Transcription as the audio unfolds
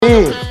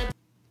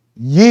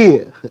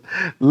Yeah.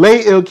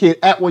 Lay Ill Kid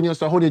at One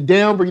Youngster. Hold it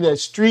down. Bring that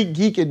street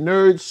geek and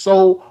nerd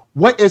soul.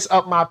 What is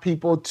up, my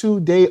people?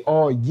 Today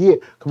or year.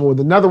 Come on with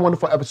another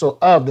wonderful episode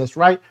of That's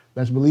Right.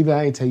 Best believe it.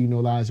 I ain't tell you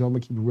no lies, y'all. I'm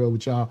going to keep it real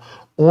with y'all.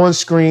 On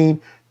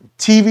screen,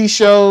 TV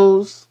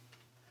shows,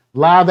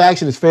 live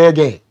action is fair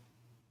game.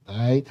 All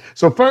right.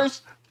 So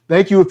first,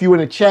 thank you if you in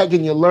the chat,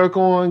 getting your lurk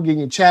on, getting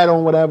your chat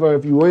on, whatever.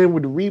 If you were in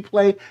with the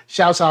replay,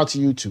 shouts out to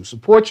you too.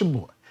 Support your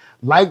boy.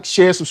 Like,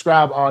 share,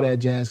 subscribe, all that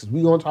jazz, because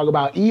we're going to talk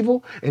about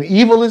evil, and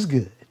evil is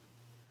good.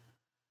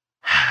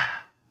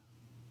 I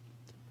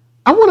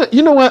want to,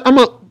 you know what?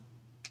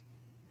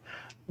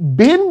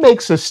 Ben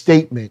makes a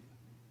statement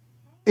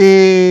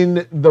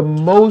in the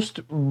most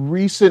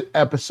recent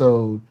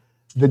episode,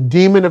 The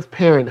Demon of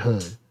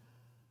Parenthood.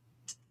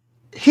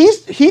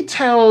 He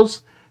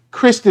tells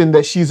Kristen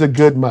that she's a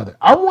good mother.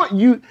 I want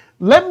you,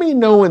 let me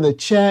know in the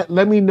chat,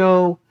 let me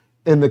know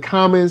in the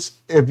comments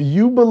if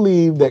you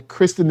believe that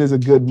Kristen is a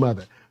good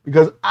mother.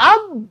 Because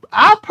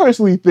I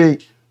personally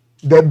think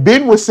that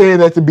Ben was saying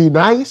that to be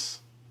nice.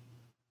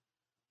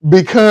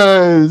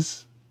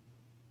 Because,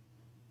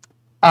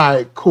 all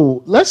right,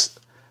 cool. Let's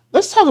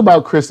talk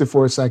about Kristen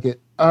for a second.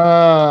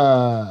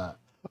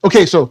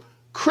 Okay, so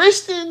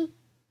Kristen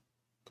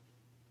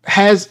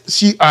all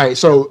right,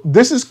 so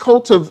this is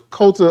Cult of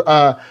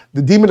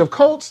the Demon of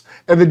Cults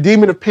and the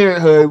Demon of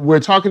Parenthood. We're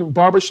talking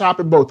barbershop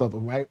and both of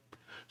them, right?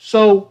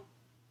 So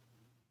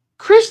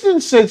Kristen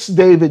sits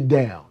David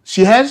down.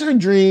 She has her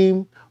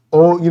dream.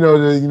 Oh,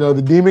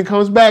 the demon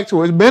comes back to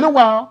her. It's been a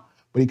while,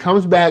 but he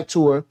comes back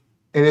to her,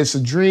 and it's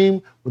a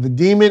dream with a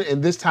demon,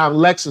 and this time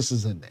Lexus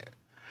is in there.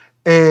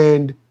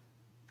 And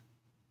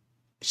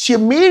she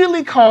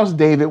immediately calls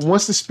David,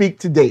 wants to speak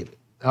to David.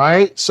 All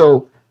right.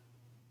 So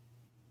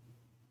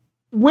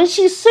when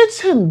she sits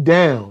him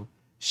down,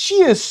 she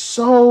is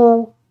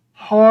so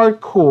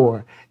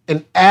hardcore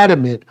and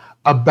adamant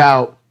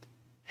about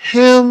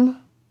him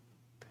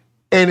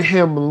and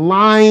him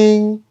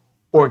lying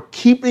or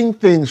keeping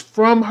things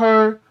from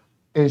her,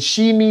 and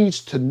she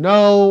needs to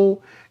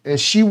know, and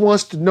she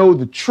wants to know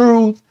the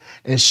truth,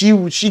 and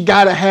she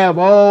got to have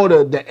all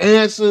the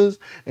answers,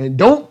 and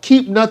don't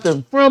keep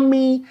nothing from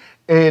me,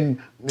 and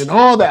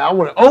all that. I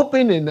want to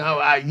open, and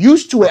I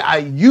used to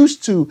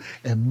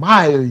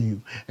admire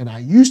you,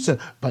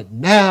 and but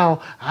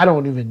now I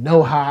don't even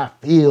know how I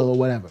feel or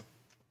whatever.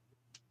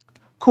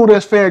 Cool,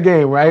 that's fair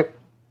game, right?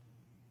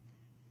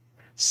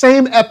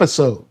 Same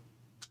episode.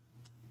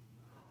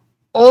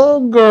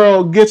 Old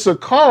girl gets a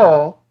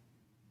call.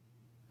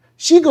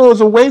 She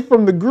goes away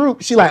from the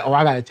group. She like, oh,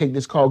 I got to take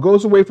this call.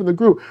 Goes away from the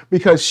group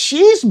because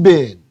she's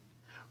been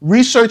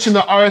researching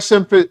the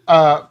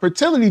RSM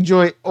fertility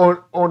joint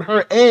on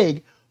her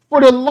egg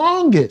for the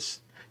longest.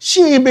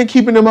 She ain't been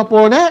keeping them up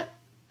on that.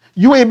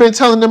 You ain't been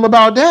telling them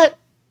about that.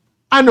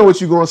 I know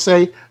what you're going to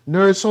say.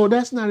 Nerd soul,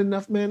 that's not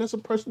enough, man. That's a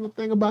personal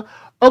thing about.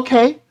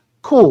 Okay,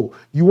 cool.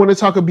 You want to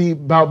talk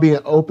about being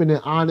open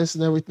and honest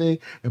and everything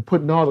and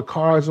putting all the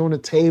cards on the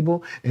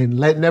table and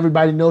letting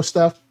everybody know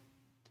stuff?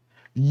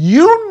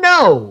 You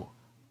know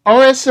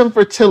RSM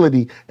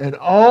fertility and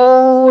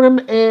all them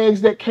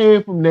eggs that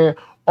came from there,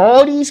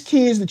 all these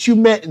kids that you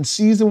met in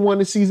season 1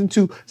 and season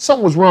 2,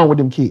 something was wrong with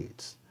them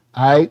kids.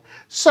 All right?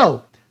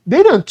 So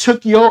they done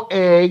took your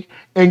egg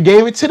and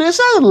gave it to this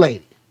other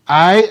lady.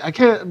 All right? I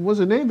can't, what's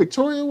her name?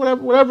 Victoria?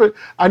 Whatever.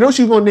 I know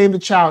she's going to name the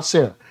child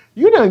Sarah.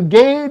 They done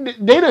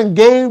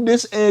gave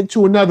this egg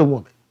to another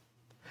woman.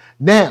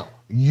 Now,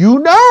 you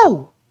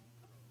know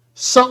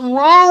something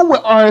wrong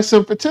with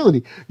RSM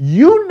fertility.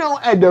 You know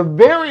at the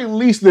very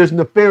least there's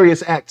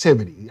nefarious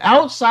activity.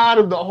 Outside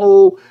of the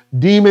whole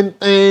demon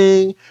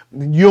thing,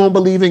 you don't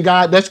believe in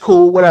God, that's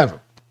cool,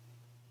 whatever.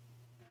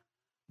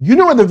 You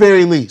know at the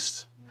very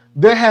least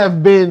there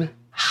have been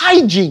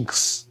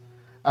hijinks,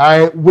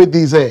 all right, with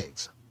these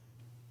eggs.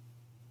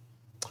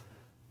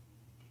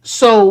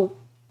 So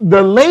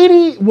the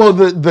lady, well,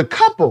 the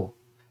couple,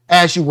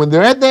 actually, when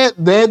they're at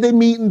their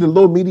meeting, the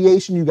little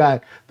mediation, you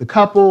got the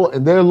couple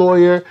and their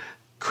lawyer,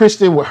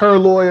 Kristen with her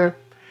lawyer,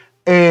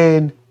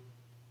 and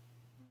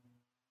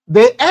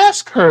they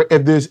ask her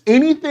if there's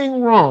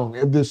anything wrong,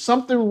 if there's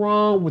something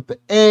wrong with the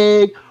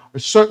egg or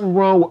something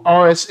wrong with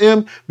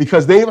RSM,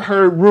 because they've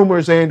heard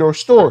rumors and or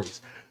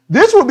stories.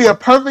 This would be a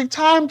perfect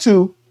time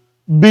to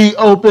be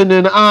open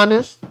and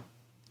honest,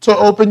 to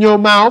open your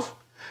mouth,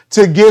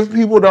 to give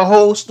people the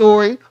whole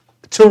story,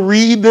 to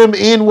read them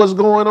in what's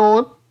going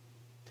on.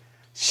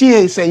 She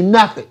ain't say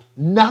nothing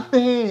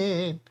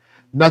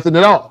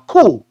at all.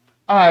 Cool.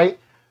 All right.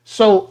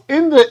 So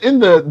in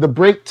the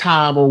break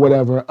time or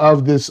whatever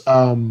of this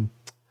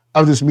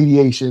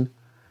mediation,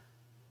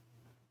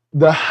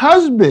 the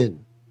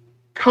husband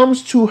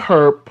comes to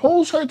her,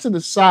 pulls her to the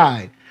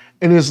side,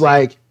 and is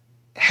like,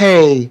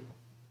 "Hey,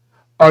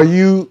 are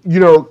you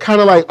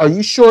are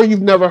you sure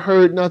you've never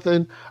heard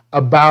nothing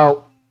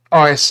about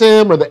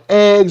RSM or the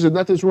eggs, or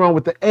nothing's wrong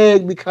with the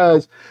egg?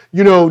 Because,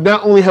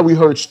 not only have we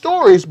heard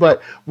stories,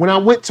 but when I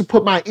went to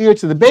put my ear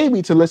to the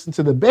baby to listen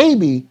to the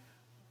baby,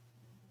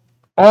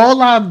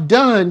 all I've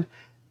done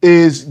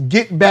is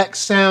get back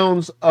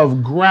sounds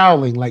of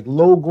growling, like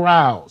low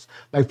growls,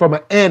 like from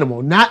an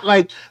animal, not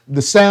like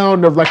the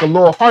sound of like a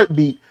low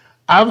heartbeat.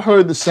 I've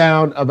heard the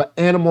sound of an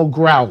animal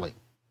growling.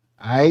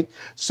 All right.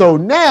 So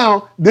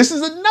now this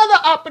is another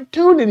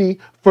opportunity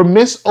for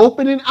Miss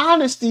Open and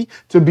Honesty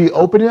to be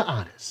open and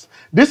honest.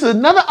 This is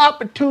another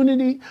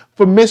opportunity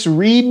for Miss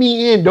Read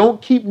Me In.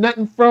 Don't keep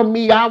nothing from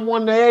me. I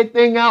want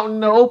everything out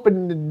in the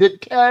open to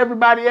tell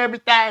everybody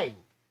everything.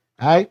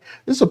 All right.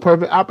 This is a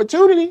perfect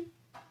opportunity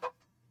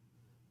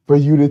for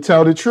you to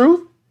tell the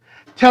truth.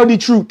 Tell the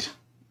truth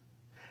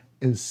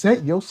and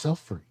set yourself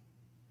free.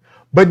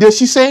 But did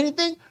she say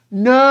anything?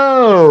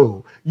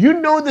 No. You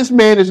know this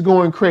man is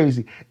going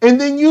crazy.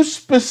 And then you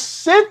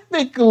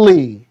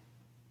specifically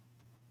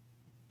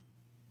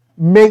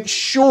make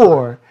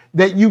sure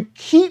that you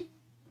keep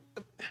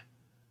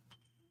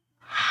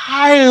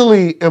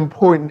highly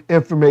important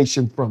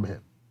information from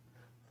him.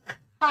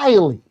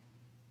 Highly.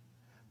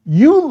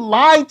 You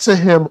lied to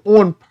him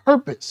on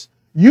purpose.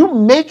 You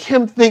make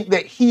him think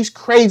that he's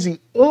crazy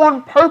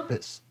on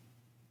purpose.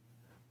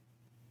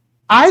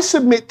 I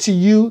submit to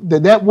you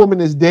that that woman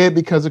is dead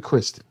because of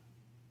Kristen.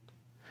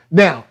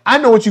 Now, I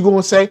know what you're going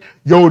to say.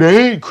 Yo,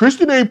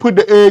 Kristen ain't put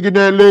the egg in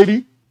that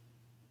lady.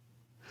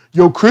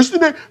 Yo,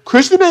 Kristen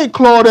ain't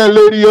clawed that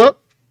lady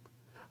up.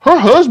 Her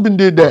husband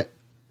did that.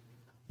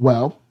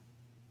 Well,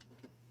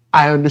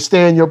 I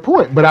understand your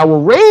point, but I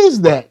will raise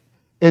that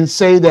and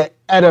say that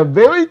at a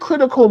very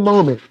critical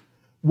moment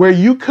where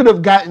you could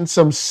have gotten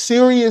some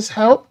serious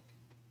help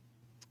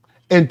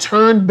and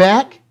turned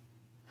back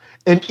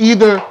and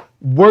either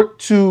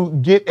worked to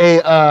get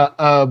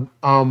the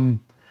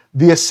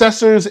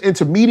assessor's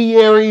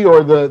intermediary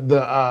or the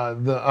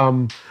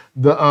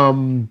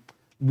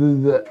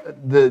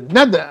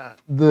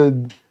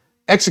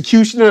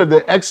executioner,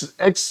 the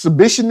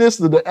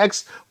exhibitionist, or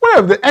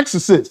the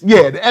exorcist.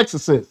 Yeah, the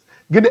exorcist.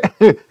 Get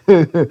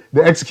the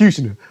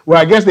executioner.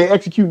 Well, I guess they're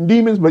executing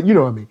demons, but you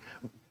know what I mean.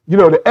 You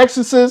know, the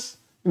exorcist,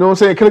 you know what I'm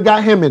saying? Could have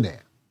got him in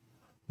there.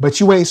 But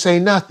you ain't say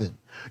nothing.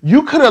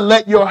 You could have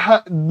let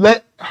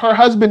her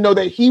husband know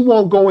that he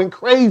won't going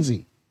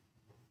crazy.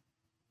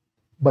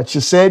 But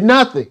you said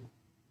nothing.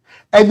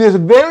 At this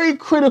very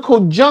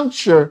critical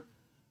juncture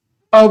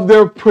of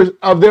their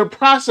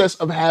process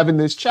of having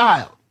this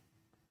child.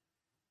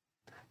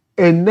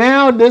 And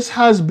now this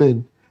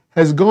husband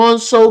has gone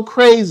so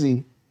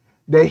crazy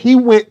that he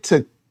went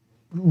to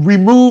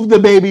remove the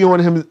baby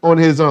on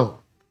his own.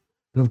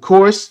 And of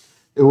course,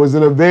 it was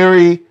in a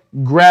very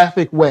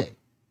graphic way.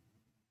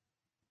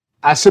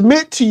 I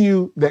submit to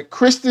you that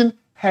Kristen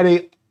had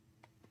an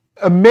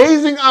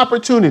amazing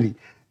opportunity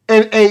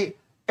and a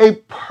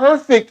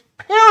perfect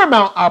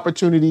paramount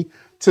opportunity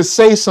to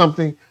say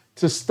something,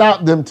 to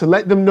stop them, to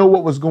let them know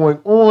what was going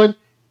on,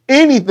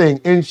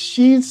 anything. And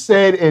she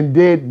said and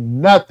did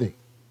nothing.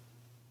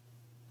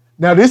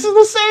 Now, this is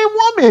the same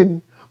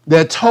woman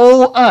that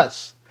told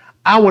us,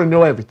 I want to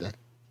know everything.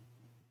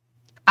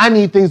 I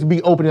need things to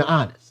be open and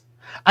honest.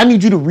 I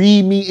need you to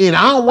read me in.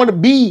 I don't want to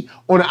be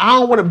on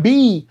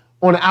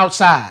the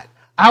outside.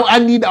 I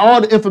need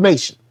all the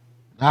information.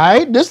 All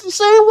right? This is the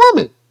same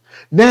woman.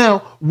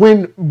 Now,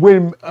 when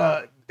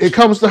it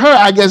comes to her,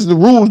 I guess the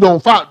rules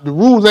don't follow. The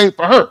rules ain't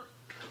for her.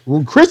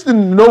 Well,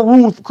 Kristen, no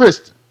rules for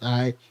Kristen. All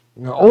right?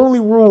 The only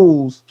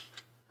rules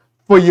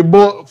for your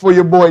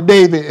boy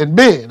David and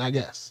Ben, I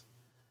guess.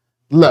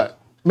 Look,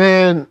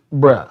 man,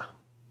 bruh.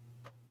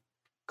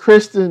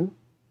 Kristen,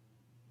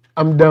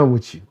 I'm done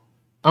with you.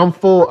 I'm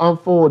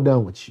full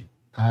done with you.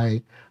 All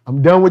right?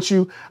 I'm done with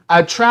you.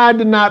 I tried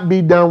to not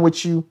be done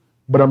with you,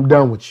 but I'm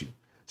done with you.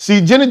 See,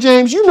 Jenna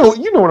James, you know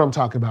what I'm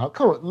talking about.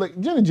 Come on, look,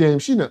 Jenna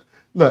James, you know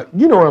what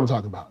I'm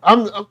talking about.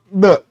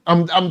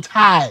 I'm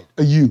tired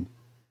of you.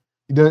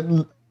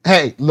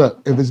 Hey,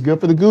 look, if it's good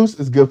for the goose,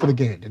 it's good for the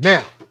gander.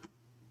 Now,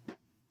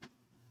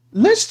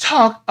 let's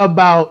talk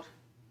about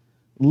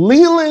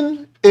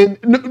Leland. And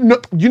no,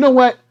 you know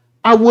what?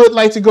 I would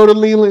like to go to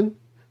Leland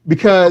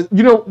because,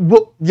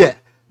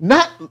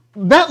 not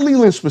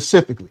Leland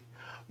specifically,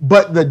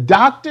 but the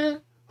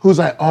doctor who's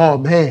like, oh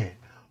man,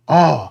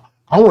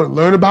 I want to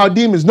learn about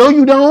demons. No,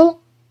 you don't.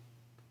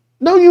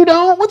 No, you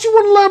don't. What you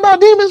want to learn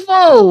about demons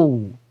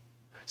for?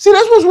 See,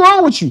 that's what's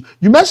wrong with you.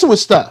 You messing with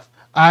stuff,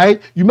 all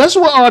right? You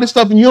messing with all this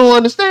stuff and you don't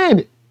understand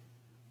it,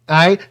 all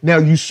right? Now,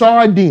 you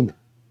saw a demon,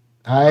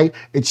 all right?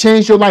 It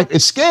changed your life. It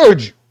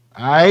scared you,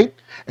 all right?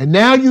 And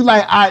now you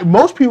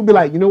most people be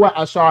like, you know what?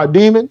 I saw a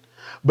demon,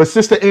 but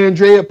Sister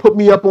Andrea put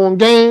me up on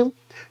game.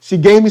 She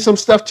gave me some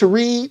stuff to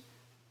read,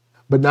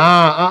 but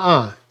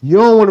nah, you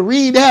don't want to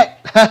read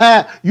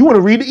that. You want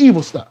to read the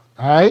evil stuff.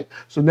 All right.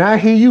 So now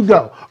here you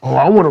go. Oh,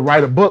 I want to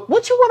write a book.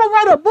 What you want to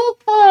write a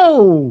book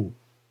for?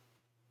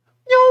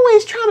 You're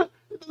always trying to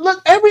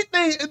look,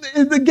 everything.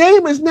 The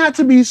game is not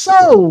to be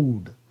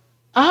sold.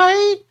 All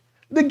right.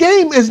 The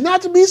game is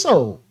not to be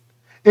sold.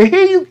 And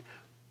here you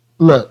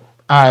look.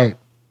 All right.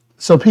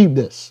 So peep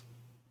this.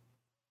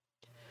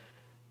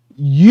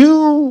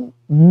 You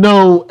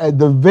know, at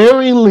the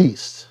very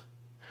least,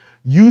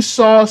 you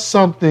saw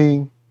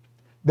something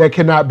that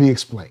cannot be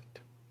explained.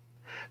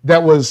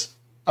 That was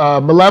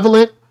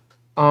malevolent,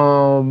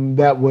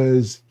 that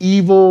was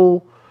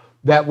evil,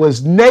 that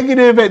was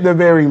negative at the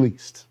very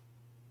least.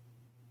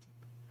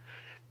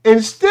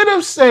 Instead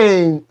of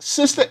saying,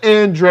 Sister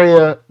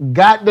Andrea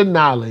got the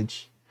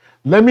knowledge,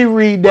 let me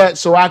read that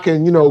so I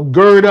can,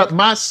 gird up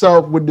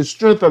myself with the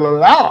strength of the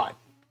Lord.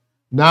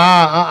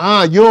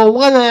 Nah, you don't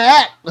want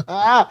that.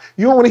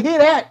 You don't want to hear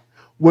that.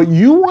 What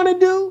you want to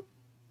do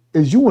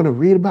is you want to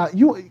read about,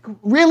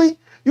 really?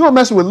 You want to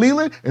mess with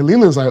Leland? And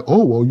Leland's like,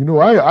 oh,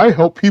 well, I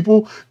help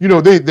people,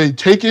 they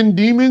take in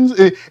demons.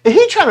 And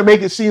he trying to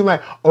make it seem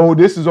like, oh,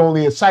 this is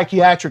only a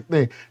psychiatric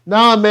thing.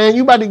 Nah, man,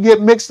 you about to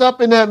get mixed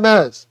up in that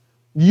mess.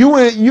 You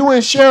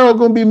and Cheryl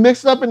going to be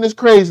mixed up in this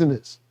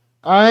craziness.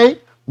 All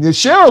right? And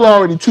Cheryl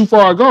already too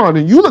far gone,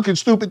 and you looking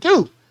stupid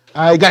too.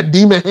 I got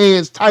demon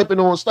hands typing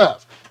on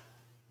stuff.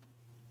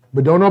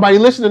 But don't nobody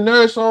listen to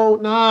Nerd Soul.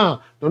 Nah,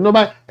 don't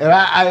nobody. If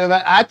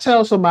I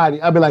tell somebody,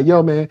 I'll be like,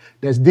 yo, man,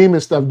 that's demon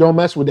stuff. Don't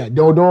mess with that.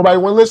 Don't nobody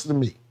want to listen to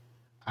me.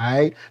 All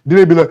right? Then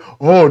they be like,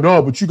 oh,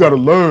 no, but you got to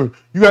learn.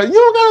 You don't got to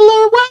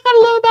learn. What I got to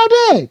learn about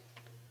that?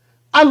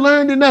 I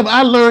learned enough.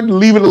 I learned to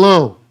leave it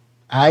alone.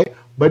 All right?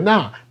 But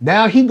now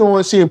he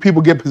going seeing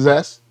people get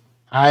possessed.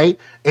 All right?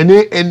 And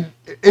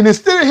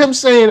instead of him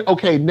saying,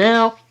 okay,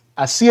 now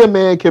I see a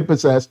man get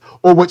possessed,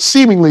 or what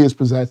seemingly is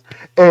possessed,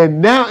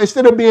 and now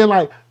instead of being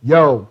like,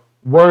 yo,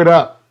 word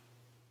up,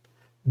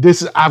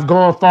 I've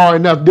gone far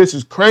enough, this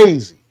is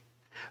crazy,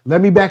 let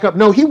me back up.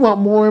 No, he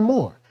want more and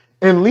more.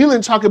 And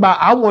Leland talking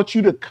about, I want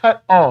you to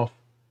cut off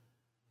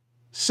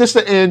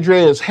Sister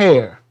Andrea's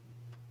hair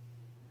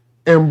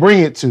and bring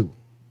it to me.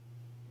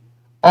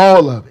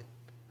 All of it.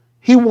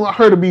 He want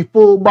her to be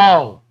full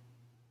bald.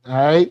 All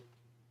right?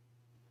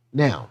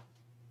 Now,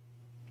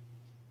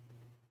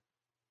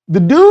 the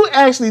dude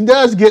actually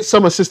does get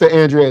some of Sister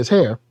Andrea's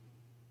hair.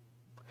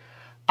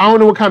 I don't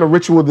know what kind of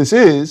ritual this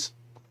is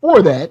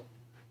for that.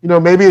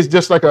 Maybe it's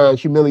just like a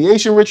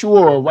humiliation ritual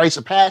or a rites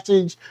of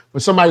passage for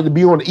somebody to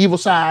be on the evil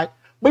side.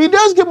 But he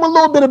does give him a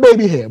little bit of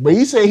baby hair. But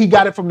he said he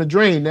got it from the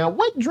drain. Now,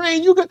 what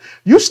drain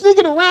you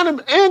sneaking around in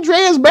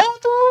Andrea's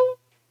bathroom?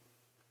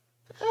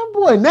 That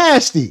boy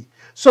nasty.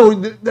 So,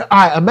 all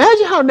right,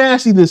 imagine how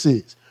nasty this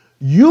is.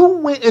 You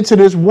went into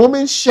this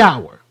woman's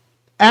shower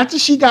after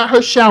she got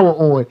her shower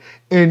on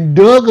and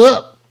dug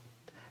up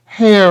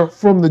hair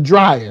from the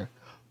dryer,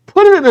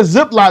 put it in a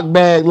Ziploc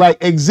bag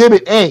like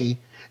Exhibit A,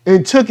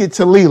 and took it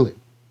to Leland.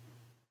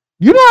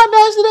 You know how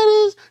nasty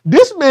that is?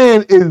 This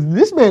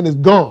man is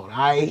gone. All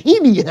right? He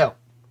need help.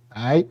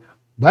 All right?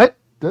 But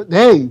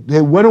hey,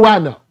 what do I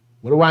know?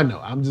 What do I know?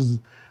 I'm just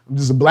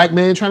a black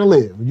man trying to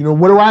live.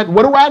 What do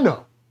I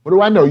know? What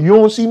do I know? You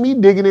don't see me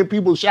digging in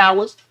people's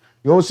showers.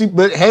 You don't see,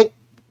 but hey,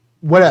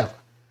 whatever.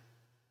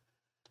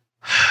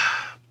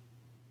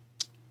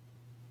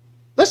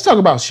 Let's talk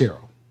about Cheryl.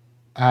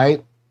 All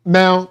right?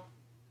 Now,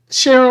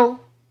 Cheryl,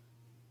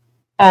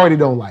 I already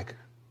don't like her.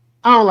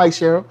 I don't like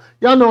Cheryl.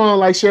 Y'all know I don't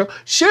like Cheryl.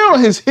 Cheryl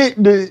has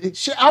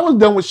I was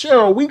done with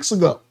Cheryl weeks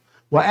ago.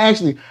 Well,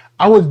 actually,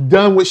 I was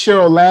done with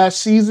Cheryl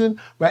last season,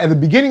 but at the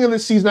beginning of the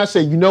season, I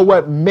said, you know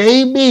what?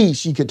 Maybe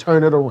she could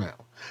turn it around.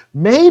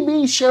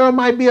 Maybe Cheryl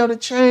might be able to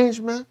change,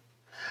 man.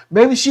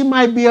 Maybe she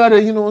might be able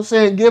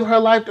to, give her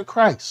life to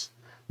Christ.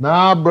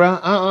 Nah,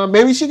 bruh.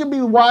 Maybe she can be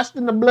washed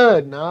in the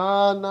blood.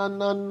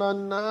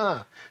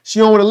 Nah. She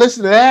don't want to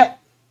listen to that.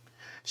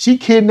 She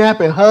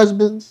kidnapping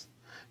husbands,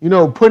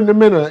 putting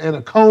them in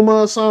a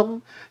coma or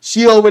something.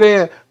 She over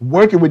there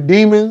working with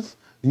demons,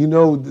 taking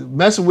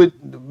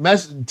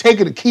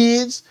the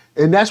kids.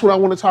 And that's what I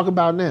want to talk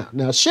about now.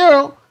 Now,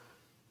 Cheryl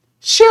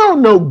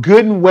know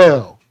good and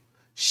well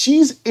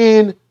she's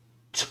in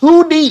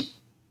too deep,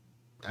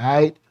 all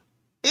right?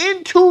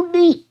 In too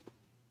deep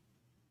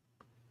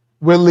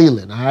with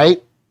Leland, all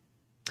right?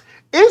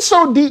 In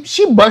so deep,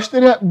 she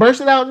bursted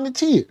out into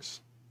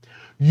tears.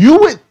 You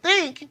would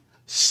think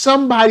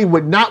somebody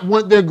would not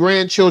want their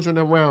grandchildren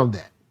around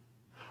that.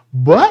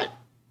 But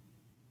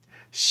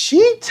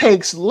she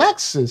takes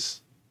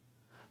Lexus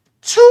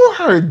to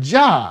her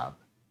job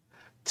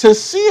to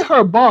see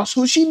her boss,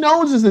 who she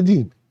knows is a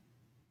demon.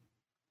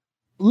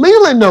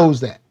 Leland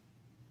knows that.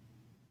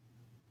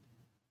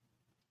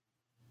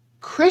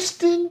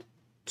 Kristen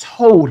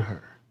told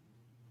her,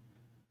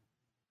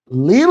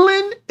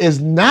 Leland is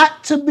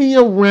not to be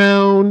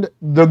around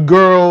the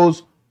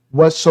girls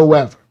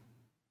whatsoever.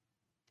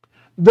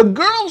 The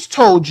girls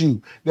told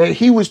you that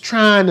he was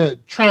trying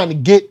to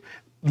get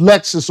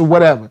Lexus or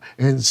whatever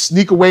and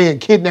sneak away and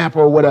kidnap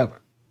her or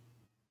whatever.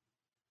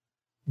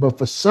 But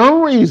for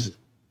some reason,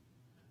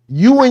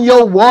 you and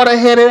your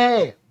water-headed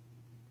ass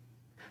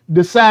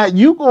decide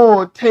you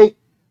gonna take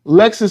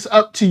Lexus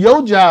up to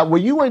your job where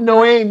you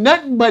ain't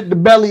nothing but the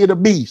belly of the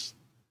beast.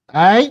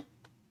 All right?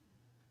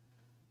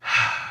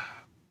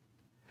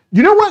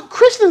 You know what?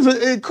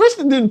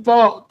 Kristen didn't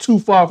fall too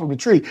far from the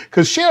tree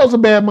because Cheryl's a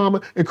bad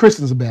mama and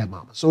Kristen's a bad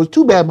mama. So it's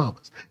two bad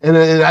mamas. And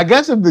I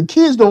guess if the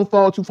kids don't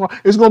fall too far,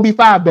 it's going to be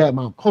 5 bad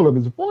mamas. Hold up,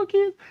 is it 4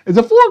 kids? Is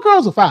it 4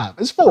 girls or 5?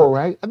 It's 4,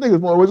 right? I think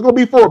it's 4. It's going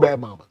to be 4 bad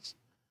mamas.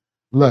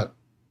 Look,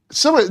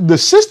 the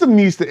system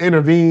needs to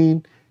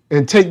intervene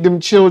and take them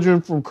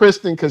children from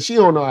Kristen because she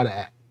don't know how to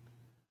act.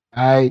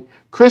 All right,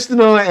 Kristen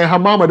and her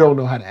mama don't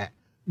know how to act.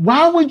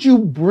 Why would you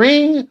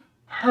bring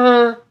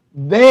her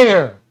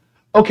there?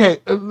 Okay,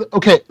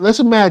 let's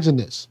imagine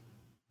this.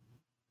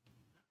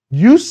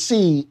 You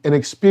see and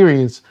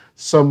experience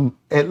some,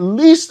 at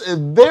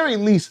very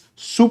least,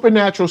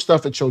 supernatural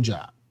stuff at your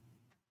job.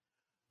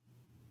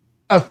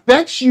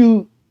 Affects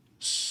you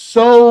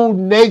so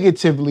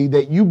negatively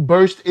that you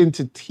burst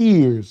into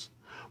tears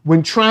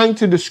when trying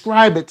to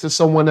describe it to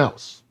someone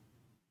else.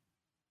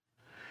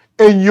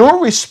 And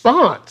your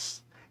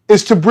response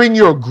is to bring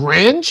your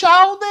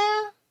grandchild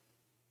there?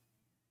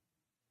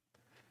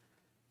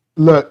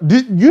 Look,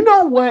 you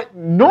know what?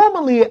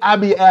 Normally I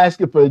be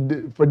asking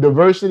for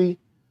diversity,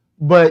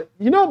 but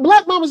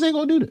black mamas ain't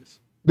gonna do this.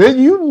 Then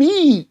you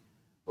need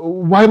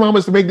white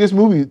mamas to make this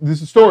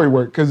story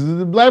work, because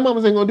the black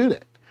mamas ain't gonna do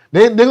that.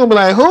 They're gonna be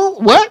like, who?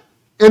 What?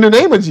 In the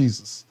name of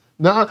Jesus.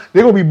 No,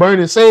 they're gonna be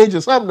burning sage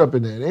or something up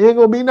in there. There ain't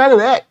gonna be none of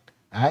that.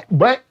 All right?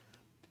 But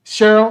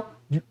Cheryl,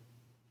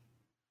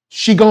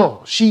 she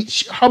gone.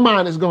 Her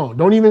mind is gone.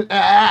 Don't even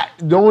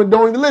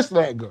listen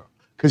to that girl,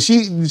 because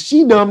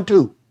she dumb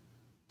too.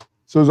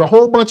 So there's a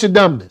whole bunch of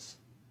dumbness.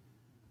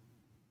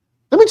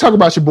 Let me talk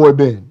about your boy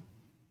Ben.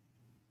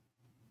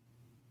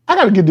 I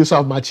got to get this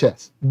off my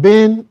chest.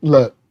 Ben,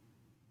 look,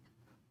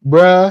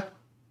 bruh,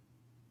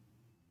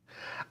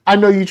 I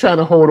know you're trying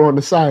to hold on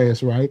to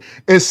science, right?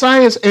 And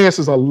science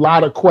answers a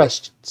lot of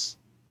questions,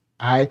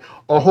 all right?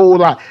 A whole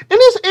lot. And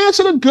it's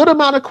answered a good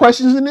amount of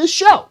questions in this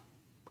show, all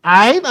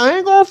right? I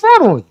ain't going to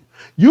front on you.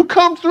 You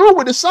come through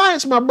with the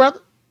science, my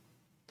brother.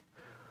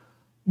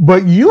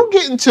 But you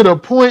getting to the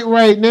point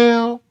right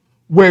now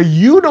where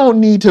you don't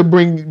need to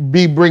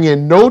be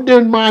bringing no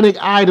demonic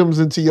items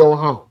into your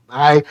home. All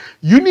right?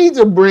 You need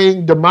to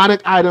bring demonic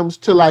items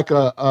to like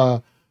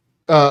a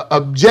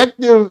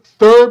objective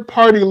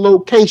third-party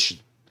location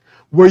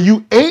where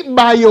you ain't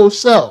by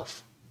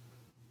yourself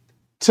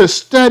to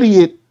study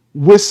it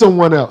with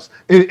someone else.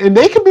 And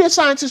they can be a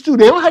scientist too.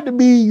 They don't have to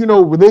be,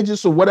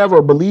 religious or whatever,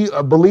 a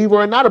believer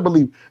or not a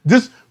believer.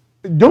 Just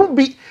don't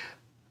be.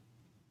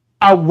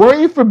 I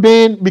worry for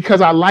Ben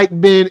because I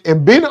like Ben,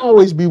 and Ben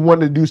always be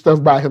wanting to do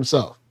stuff by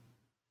himself.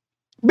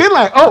 Ben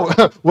like,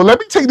 oh, well, let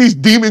me take these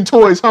demon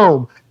toys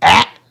home.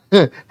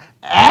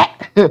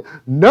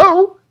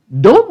 No,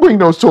 don't bring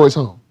those toys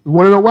home. You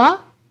want to know why?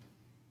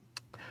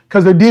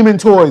 Because they're demon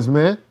toys,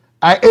 man.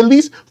 At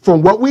least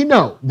from what we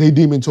know, they're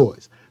demon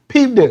toys.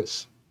 Peep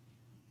this.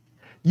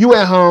 You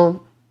at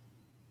home,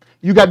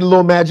 you got the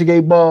little magic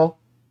 8-ball.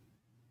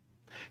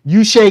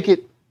 You shake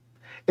it.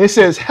 It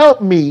says,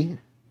 help me.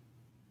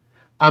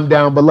 I'm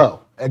down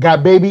below. I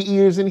got baby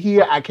ears in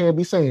here. I can't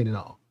be saying it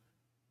all.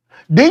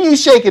 Then you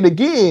shake it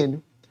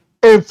again,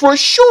 and for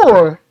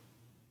sure,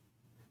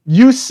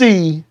 you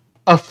see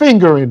a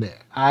finger in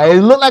there.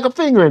 It looked like a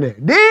finger in there.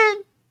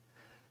 Then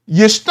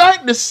you're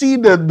starting to see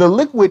the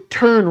liquid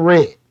turn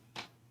red.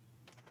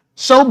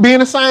 So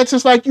being a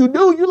scientist like you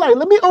do, you're like,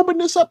 let me open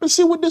this up and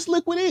see what this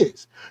liquid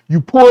is.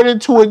 You pour it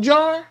into a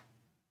jar.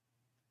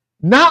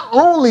 Not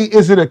only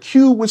is it a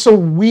cube with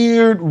some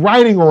weird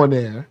writing on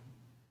there,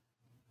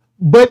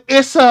 but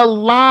it's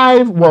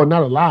alive. Well,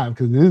 not alive,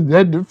 because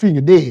that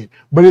finger dead.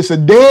 But it's a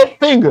dead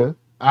finger.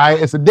 All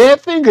right, it's a dead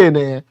finger in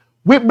there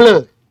with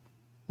blood.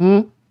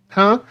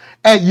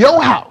 At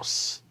your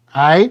house.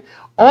 All right,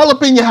 all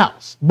up in your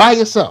house by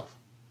yourself.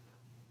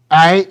 All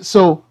right.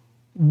 So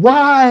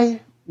why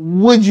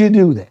would you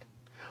do that?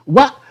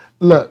 Why?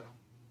 Look,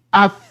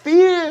 I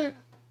fear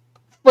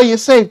for your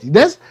safety.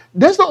 That's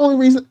the only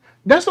reason.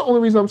 That's the only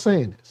reason I'm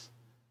saying this.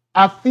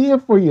 I fear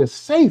for your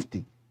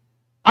safety.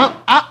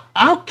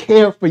 I'll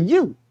care for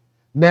you.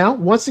 Now,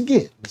 once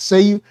again,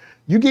 say you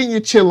getting your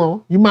chill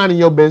on, you minding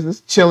your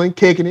business, chilling,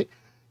 kicking it.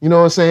 You know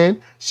what I'm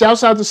saying?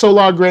 Shouts out to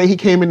Solar Gray. He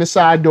came in the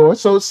side door.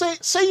 So say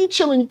you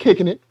chilling, you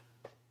kicking it,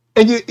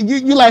 and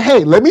you like,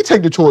 hey, let me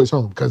take the toys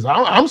home because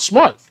I'm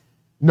smart.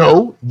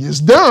 No, it's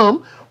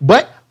dumb,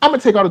 but I'm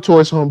gonna take all the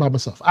toys home by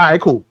myself. All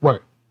right, cool,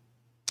 work.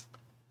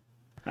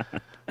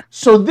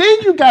 So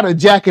then you got a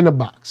Jack in the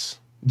Box.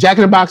 Jack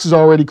in the Box is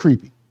already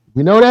creepy.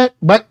 We know that,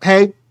 but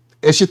hey,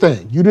 it's your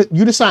thing. You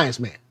the science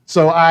man.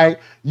 So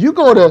you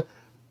go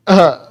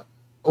to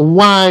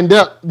wind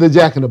up the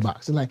Jack in the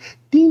Box and like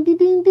ding ding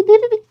ding ding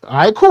ding ding. All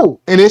right,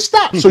 cool, and it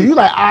stops. So you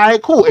like, all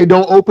right, cool. It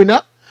don't open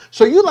up.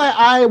 So you like,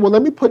 all right, well,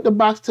 let me put the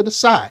box to the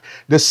side.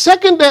 The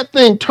second that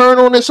thing turn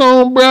on its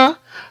own, bruh,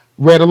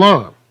 red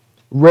alarm,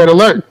 red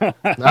alert. All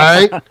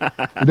right,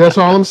 that's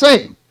all I'm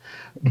saying.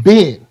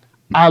 Ben,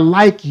 I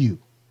like you.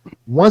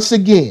 Once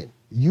again,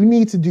 you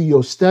need to do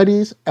your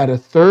studies at a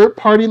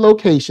third-party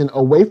location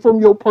away from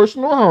your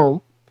personal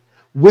home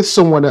with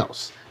someone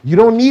else. You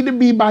don't need to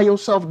be by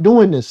yourself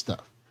doing this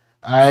stuff,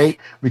 all right?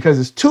 Because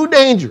it's too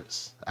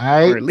dangerous, all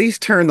right? Or at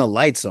least turn the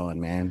lights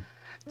on, man.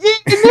 Yeah,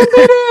 and then be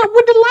there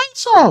with the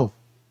lights off,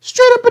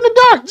 straight up in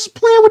the dark, just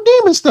playing with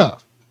demon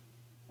stuff.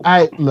 All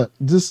right, look,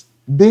 just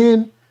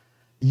Ben,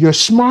 you're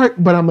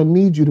smart, but I'm gonna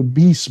need you to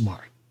be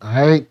smart, all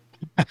right?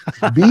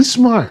 Be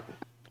smart.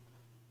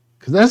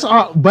 Because that's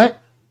all. But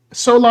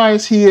Solar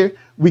is here.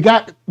 we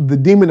got the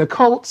demon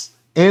occults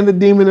and the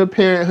demon of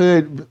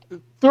parenthood.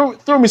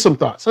 Throw me some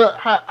thoughts.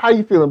 How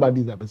you feeling about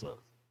these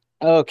episodes?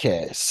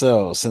 Okay,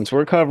 so since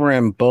we're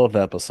covering both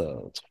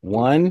episodes,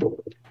 one,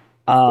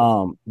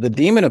 the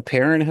Demon of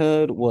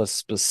Parenthood was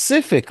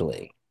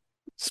specifically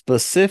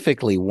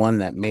one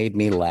that made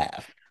me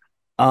laugh.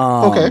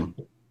 Okay.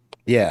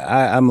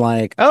 Yeah, I'm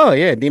like, oh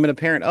yeah, Demon of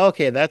Parent.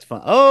 Okay, that's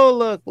fun. Oh,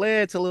 look,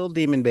 it's a little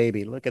demon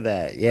baby. Look at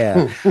that.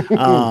 Yeah.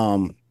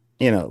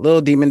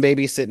 Little demon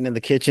baby sitting in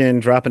the kitchen,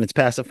 dropping its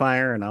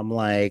pacifier, and I'm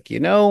like,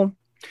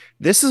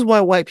 this is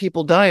why white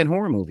people die in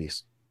horror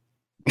movies.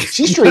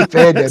 She straight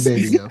fed that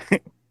baby, yo.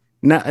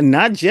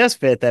 Not just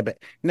fed that baby.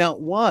 Now,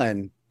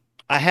 one,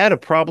 I had a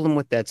problem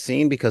with that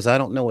scene because I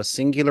don't know a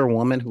singular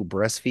woman who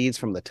breastfeeds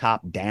from the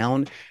top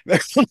down. They're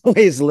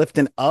always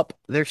lifting up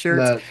their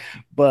shirts.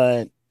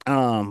 But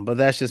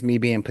that's just me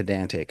being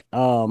pedantic.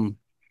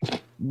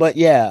 But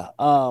yeah,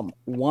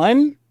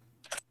 one,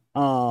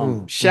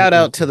 shout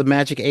out to the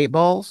Magic 8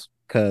 Balls,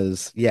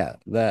 because yeah,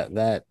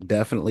 that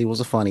definitely was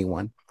a funny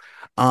one.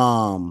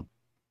 I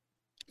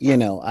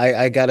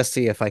gotta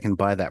see if I can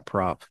buy that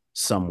prop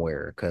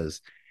somewhere,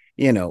 because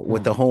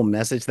with the whole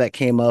message that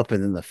came up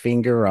and then the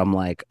finger, I'm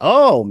like,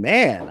 oh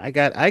man, I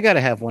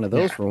gotta have one of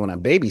those for when I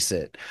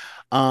babysit.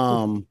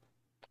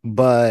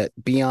 But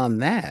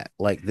beyond that,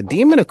 like the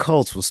Demon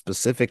Occults was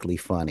specifically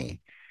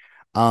funny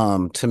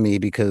to me,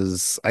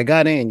 because I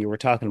got in, you were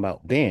talking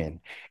about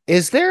Ben.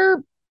 Is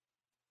there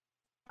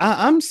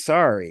I'm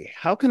sorry,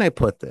 how can I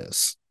put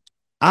this?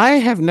 I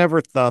have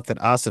never thought that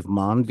Asif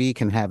Manvi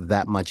can have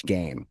that much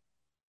game.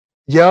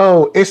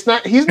 Yo, he's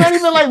not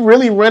even like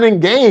really running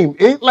game.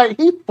 It like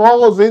he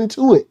falls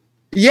into it.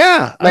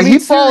 Yeah. Like he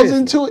falls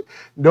into it.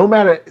 No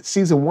matter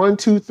season 1,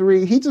 2,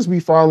 3, he just be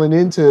falling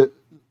into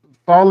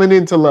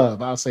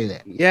love. I'll say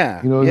that.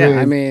 Yeah. You know what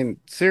I mean,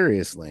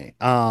 seriously.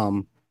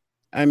 I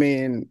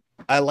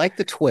like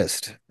the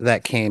twist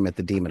that came at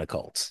the Demon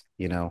Occults,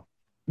 Yeah.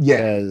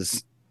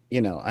 Because,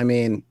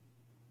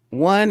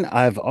 one,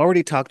 I've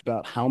already talked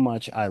about how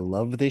much I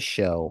love this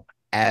show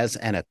as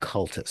an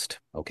occultist,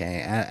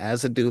 okay?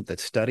 As a dude that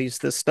studies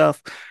this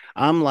stuff,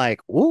 I'm like,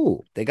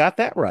 ooh, they got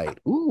that right.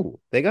 Ooh,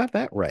 they got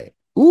that right.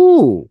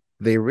 Ooh,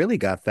 they really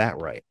got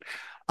that right.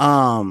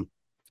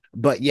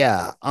 But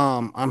yeah,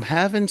 I'm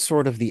having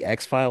sort of the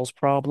X-Files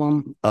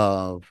problem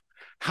of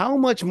how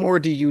much more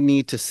do you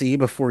need to see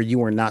before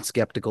you are not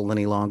skeptical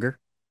any longer?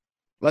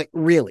 Like,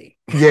 really?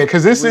 Yeah,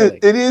 because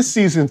it is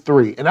season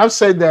 3, and I've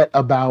said that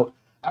about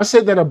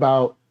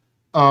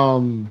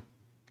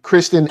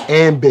Kristen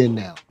and Ben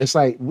now. It's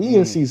like we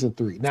in season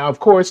 3. Now, of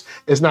course,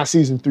 it's not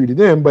season 3 to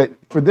them, but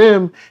for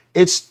them,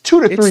 it's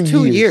 2 to 3 years.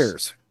 2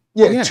 years.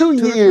 Yeah,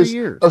 2 years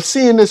of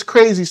seeing this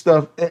crazy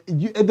stuff. At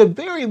the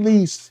very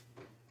least,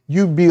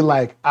 you'd be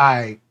like, all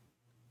right,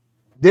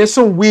 there's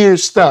some weird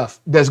stuff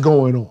that's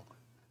going on.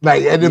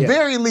 Like, at the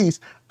very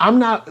least, I'm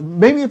not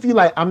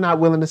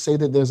willing to say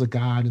that there's a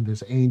God and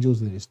there's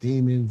angels and there's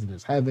demons and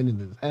there's heaven and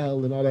there's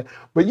hell and all that.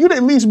 But you'd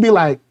at least be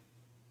like,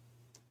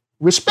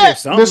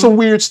 respect, there's some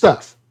weird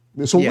stuff.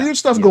 There's some weird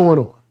stuff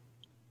going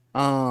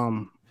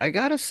on. I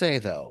gotta say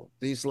though,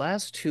 these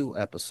last 2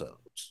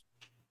 episodes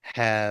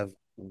have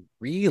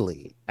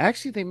really,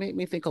 actually, they make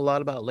me think a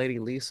lot about Lady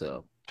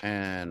Lisa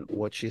and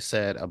what she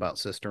said about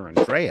Sister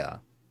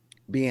Andrea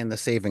being the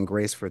saving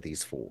grace for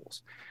these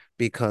fools.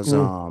 Because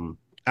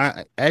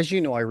as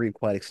you know, I read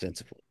quite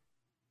extensively,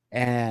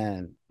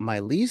 and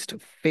my least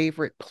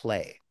favorite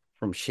play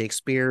from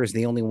Shakespeare is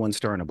the only one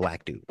starring a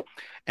black dude,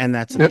 and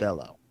that's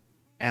Othello.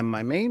 And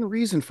my main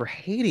reason for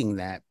hating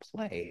that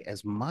play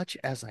as much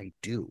as I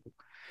do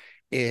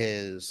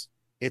is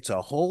it's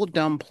a whole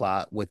dumb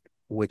plot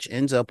which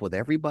ends up with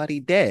everybody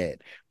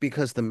dead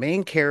because the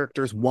main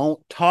characters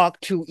won't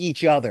talk to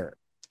each other.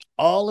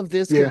 All of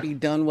this can be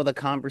done with a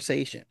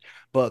conversation,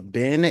 but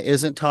Ben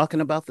isn't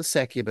talking about the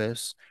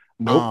succubus.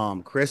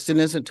 Nope. Kristen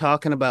isn't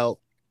talking about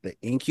the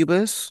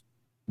incubus.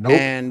 Nope.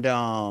 And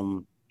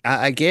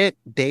I get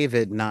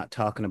David not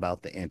talking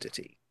about the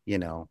entity,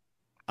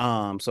 so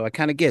I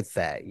kind of get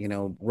that,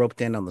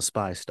 roped in on the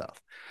spy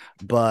stuff.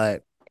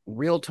 But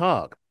real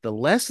talk, the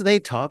less they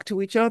talk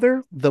to each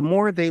other, the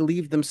more they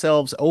leave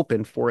themselves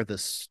open for the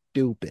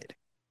stupid.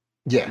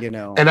 Yeah.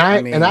 And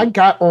I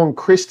got on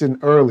Kristen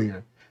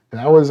earlier.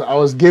 And I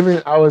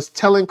was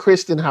telling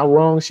Kristen how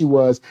wrong she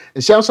was.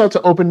 And shouts out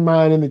to Open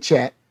Mind in the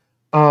chat.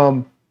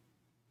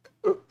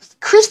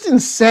 Kristen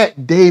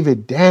sat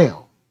David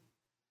down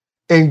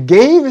and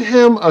gave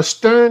him a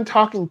stern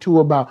talking to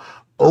about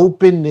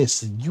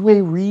openness, and you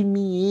ain't read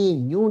me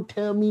in, you don't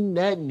tell me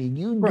nothing, and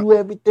you do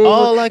everything,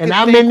 and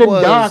I'm in the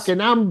dark,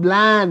 and I'm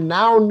blind, and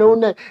I don't know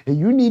nothing, and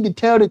you need to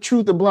tell the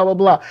truth, and blah, blah,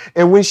 blah.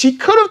 And when she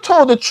could have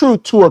told the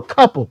truth to a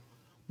couple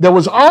that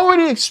was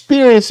already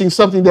experiencing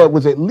something that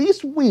was at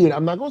least weird,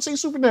 I'm not going to say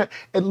supernatural,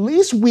 at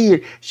least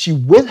weird, she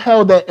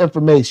withheld that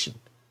information.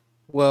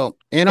 Well,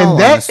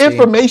 that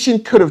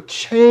information could have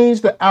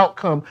changed the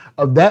outcome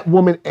of that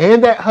woman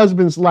and that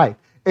husband's life.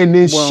 And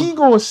then she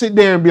gonna sit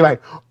there and be like,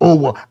 "Oh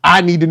well,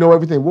 I need to know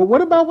everything." Well,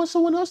 what about when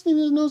someone else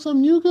needs to know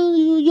something?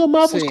 Your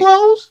mouth was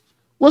closed.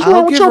 What's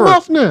wrong with your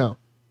mouth now?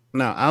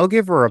 No, I'll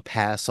give her a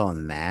pass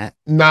on that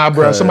Nah,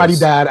 bro. Somebody because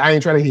died. I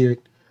ain't trying to hear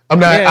it. I'm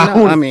not. yeah, I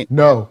no, I don't. mean,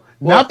 No.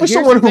 well, Not for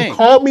here's the someone who thing.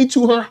 called me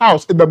to her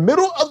house in the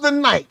middle of the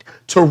night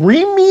to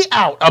ream me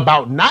out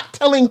about not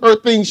telling her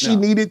things she No.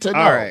 needed to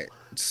All know. right.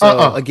 So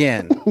Uh-uh.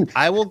 again,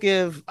 I will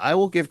give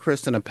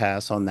Kristen a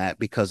pass on that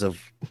because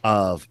of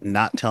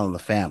not telling the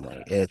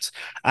family. It's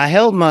I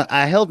held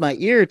my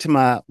ear to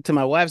my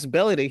wife's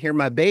belly to hear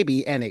my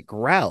baby and it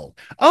growled.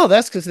 Oh,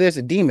 that's because there's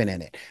a demon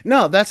in it.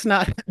 No, that's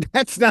not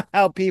that's not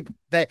how people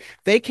that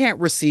they can't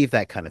receive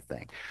that kind of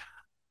thing.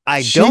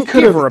 I don't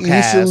give her a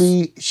pass.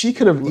 She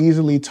could have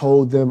easily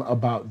told them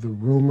about the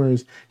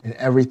rumors and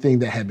everything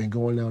that had been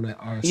going on at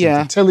RSM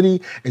Yeah.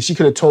 Fertility, and she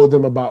could have told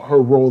them about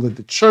her role at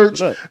the church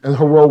Look, and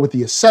her role with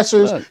the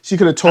assessors. look. She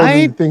could have told I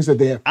them the ain't things that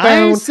they had I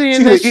ain't found.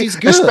 She saying could that have, she's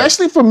good.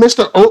 especially for Miss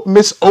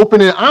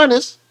Open and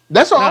Honest.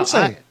 That's all I'm No,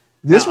 saying.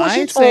 now This is what I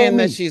she ain't told saying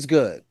that me. she's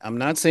good. I'm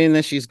not saying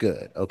that she's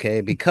good,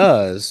 okay?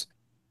 Because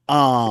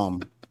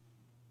um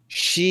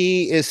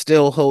she is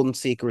still holding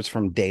secrets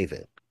from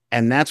David.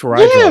 And that's where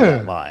I draw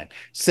that Yeah. line.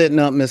 Sitting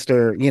up,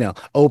 Mr.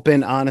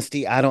 Open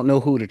honesty. I don't know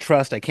who to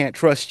trust. I can't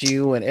trust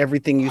you, and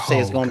everything you say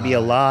is Oh going to be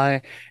a God.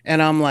 lie.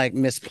 And I'm like,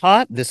 Miss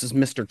Pot, this is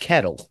Mr.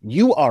 Kettle.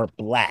 You are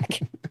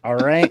black. All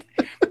right.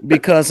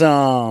 Because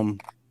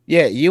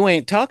yeah, you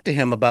ain't talked to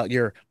him about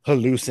your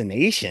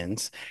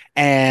hallucinations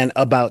and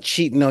about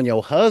cheating on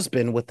your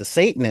husband with the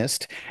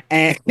Satanist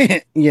and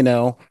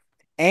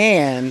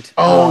and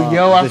Oh,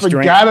 yo, I the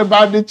strength. forgot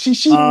about the cheat.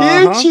 She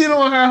did Uh-huh. cheat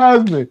on her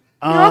husband.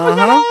 Yo, I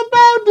forgot Uh-huh. all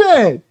about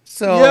that.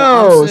 So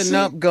I'm Yo, sitting see,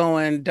 up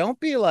going, don't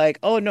be like,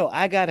 oh no,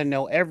 I gotta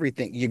know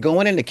everything. You're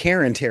going into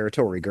Karen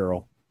territory,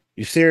 girl.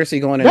 You're seriously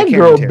going into that Karen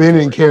girl been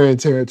in territory, Karen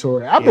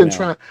territory. you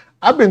know.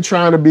 I've been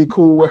trying to be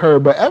cool with her,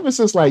 but ever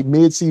since like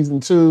mid season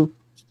two,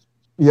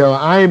 yo,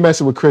 I ain't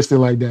messing with Kristen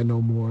like that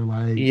no more.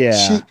 Like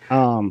Yeah.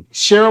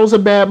 Cheryl's a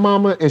bad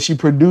mama, and she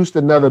produced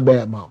another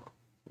bad mama.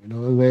 You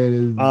know what I'm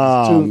saying?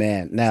 Oh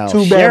man. It's Now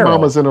two bad Cheryl,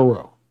 mamas in a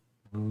row.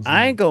 You know what I'm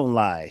I saying? ain't gonna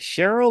lie.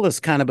 Cheryl is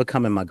kind of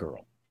becoming my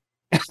girl.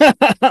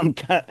 I'm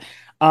ki-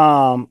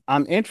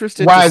 I'm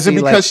interested to Why is it see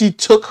like because she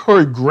took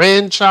her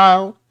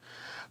grandchild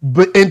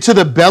but into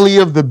the belly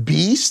of the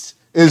beast?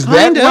 Is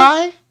that kinda,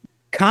 why?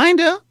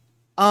 kinda.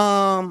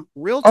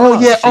 Real Oh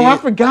talk. yeah. Oh, I She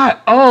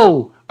forgot.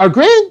 Oh, are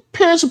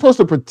grandparents supposed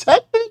to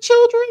protect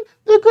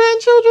their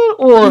grandchildren,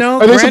 or no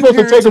are they supposed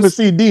to take grandparents them to is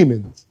see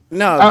demons?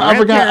 no I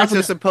forgot. I grandparents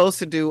are forgot. supposed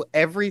to do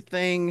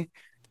everything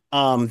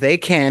they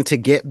can to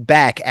get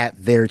back at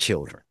their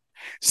children.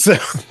 So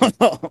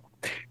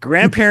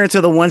grandparents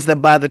are the ones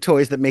that buy the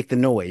toys that make the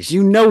noise.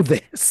 You know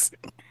this.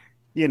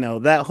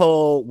 That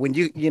whole when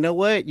you know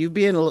what you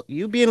being a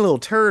little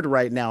turd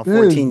right now,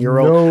 There is 14-year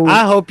old.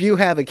 I no hope you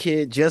have a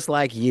kid just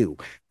like you.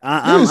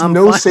 there is I'm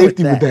no fine with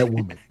safety with that. that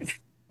woman.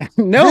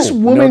 This No,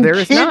 woman there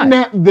is not.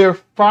 kidnapped their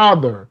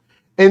father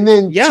and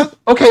then Yeah, took.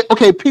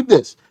 Okay, peep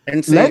this.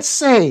 and see, Let's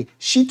say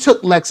she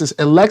took Lexus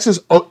and Lexus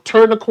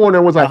turned the corner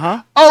and was like,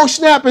 uh-huh. "Oh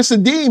snap, it's a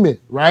demon!"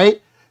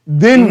 Right?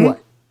 Then Hmm.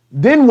 what?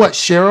 Then what,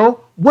 Cheryl?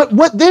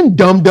 What then,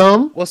 dum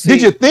dum? Well,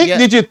 Did you see, think? yeah.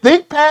 Did you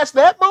think past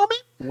that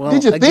moment?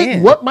 Did Well, you think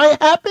what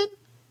might happen?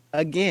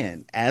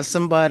 as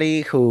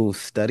somebody who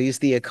studies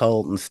the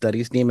occult and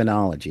studies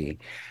demonology,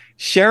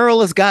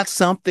 Cheryl has got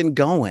something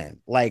going.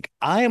 Like,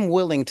 I am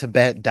willing to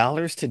bet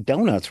dollars to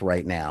donuts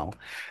right now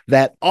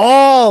that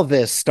all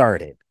this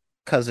started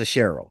because of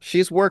Cheryl.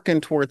 She's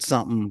working towards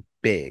something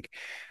big.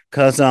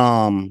 Because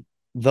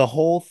the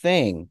whole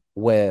thing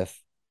with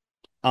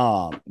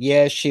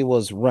yeah, she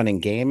was running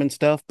game and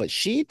stuff, but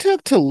she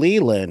took to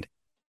Leland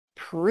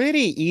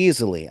pretty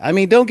easily. I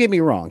mean, don't get me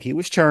wrong. He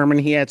was charming.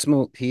 He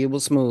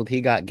was smooth.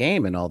 He got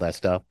game and all that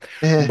stuff.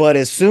 Eh, But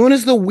as soon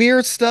as the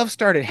weird stuff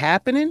started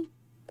happening,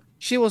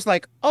 she was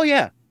like, "Oh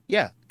yeah,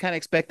 yeah, kind of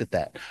expected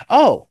that."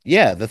 Oh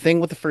yeah, the thing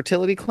with the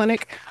fertility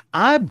clinic.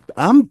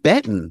 I'm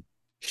betting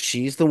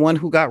she's the one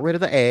who got rid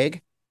of the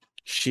egg.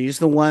 She's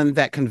the one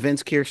that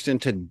convinced Kirsten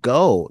to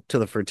go to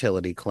the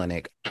fertility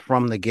clinic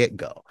from the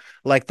get-go.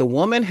 Like the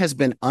woman has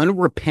been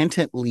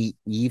unrepentantly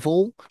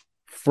evil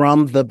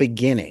from the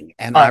beginning,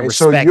 and all I right.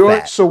 So respect you're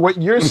that. so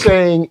what you're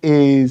saying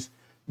is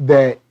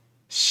that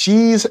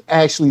she's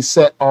actually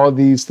set all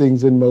these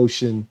things in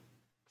motion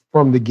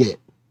from the get.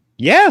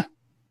 Yeah,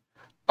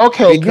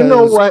 Okay, you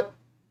know because what?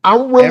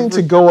 I'm willing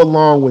to every go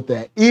along with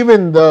that,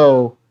 even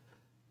though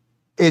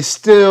it's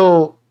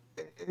still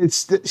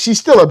she's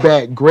still a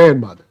bad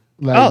grandmother.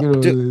 Like, oh,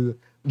 dude,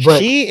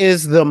 but she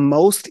is the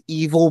most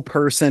evil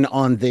person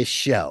on this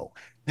show,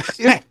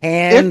 if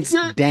if hands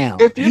you're down.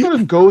 if you're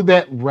gonna go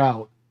that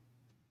route,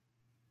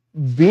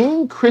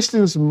 being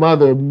Kristen's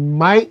mother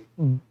might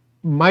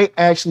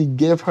actually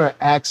give her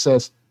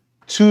access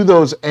to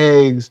those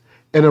eggs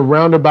in a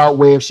roundabout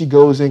way if she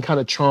goes in kind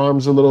of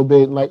charms a little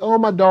bit, like, oh,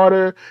 my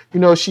daughter,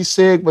 she's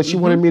sick, but she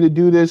wanted Hmm. me to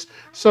do this.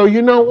 So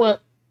you know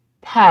what?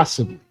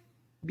 Possibly.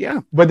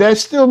 Yeah, But that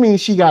still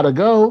means she gotta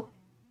go.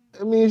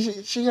 I mean,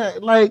 she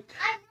got like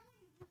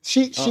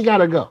uh, she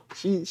gotta go.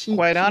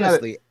 quite She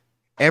gotta. honestly,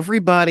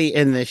 everybody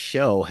in this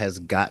show has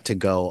got to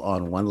go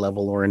on one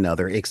level or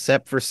another,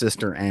 except for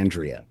Sister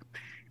Andrea.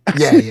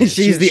 Yeah, yeah.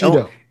 she's the She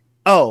only don't.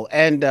 Oh,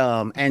 and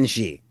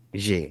G,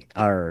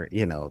 or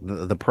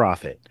the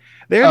prophet.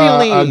 They're the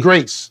only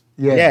Grace.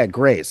 Yeah. yeah,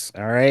 Grace.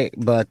 All right,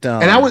 but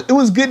And it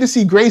was good to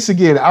see Grace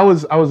again. I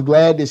was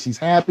glad that she's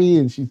happy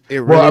and she's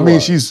it well, really I mean,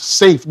 she's was.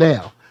 safe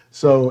now.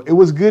 So it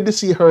was good to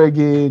see her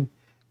again.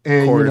 Of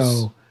And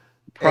course,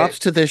 eh, props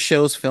to this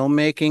show's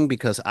filmmaking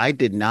because I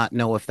did not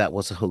know if that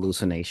was a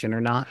hallucination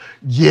or not.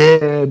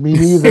 yeah, me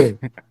neither.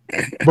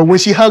 But when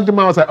she hugged him,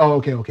 I was like, oh,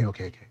 okay.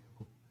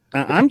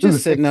 I'm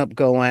just sitting up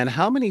going,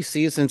 how many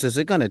seasons is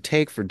it going to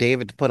take for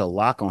David to put a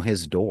lock on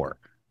his door?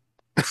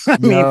 I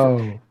mean,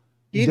 Yo,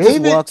 he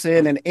just David, walks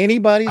in and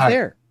anybody's all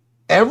right, there.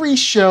 every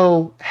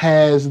show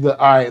has all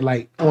right,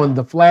 like on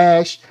The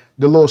Flash,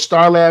 the little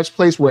Star Labs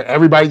place where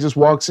everybody just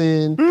walks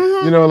in.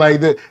 Hmm.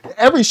 Like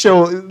every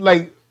show,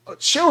 like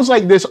shows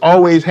like this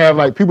always have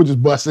like people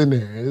just bust in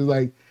there. It's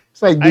like,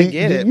 I do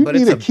get it, you but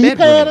need it's a a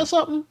keypad or bedroom.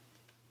 something?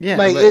 Yeah,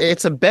 Like but it,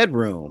 it's a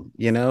bedroom,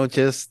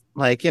 just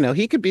like,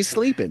 he could be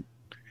sleeping,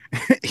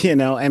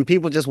 and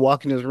people just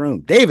walk in his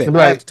room. they'll David, be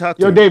I have to like, talk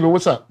to yo, you. David,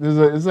 what's up?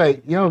 It's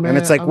like, yo, And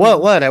it's man, like,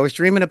 what? I was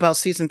dreaming about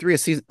season 3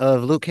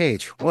 of Luke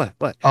Cage. What?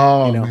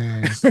 You oh know.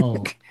 man,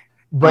 oh.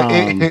 But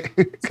um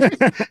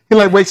he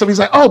like wakes up. He's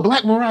like, "Oh,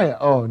 Black Mariah."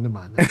 Oh, never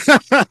mind.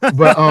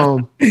 But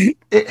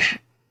it,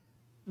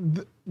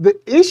 the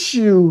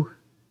issue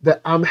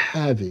that I'm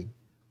having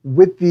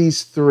with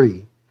these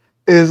three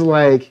is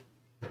like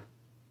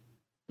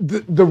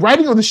the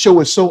writing of the show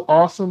is so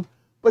awesome,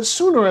 but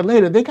sooner or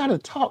later they gotta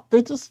talk.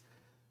 They just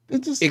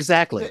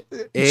exactly.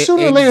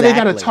 sooner or later they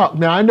gotta Exactly. talk.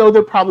 Now I know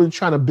they're probably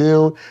trying to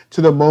build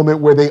to the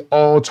moment where they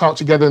all talk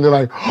together and they're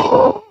like,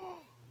 oh,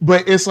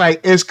 but it's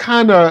like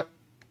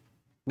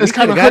We it's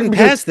could kind have of hurting gotten because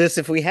past this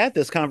if we had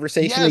this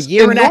conversation a yes,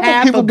 year and and a normal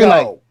half people be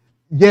like, ago.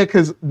 yeah,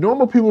 because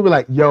normal people be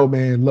like, yo,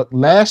 man, look,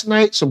 last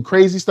night some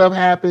crazy stuff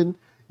happened.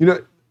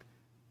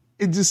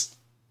 It just,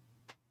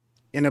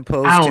 In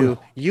I opposed don't to,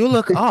 know, you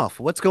look off.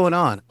 What's going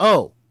on?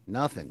 Oh,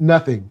 nothing.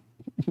 nothing.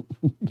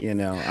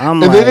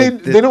 I'm And then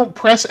like, they don't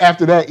press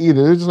after that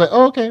either. They're just like,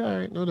 oh, okay, all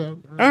right, no doubt.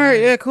 All all right, right,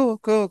 all right. yeah,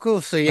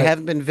 cool. So you Like,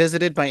 haven't been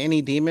visited by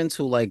any demons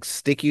who like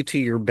stick you to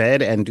your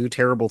bed and do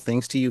terrible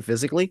things to you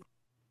physically?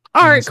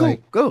 All and right, it's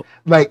cool, go.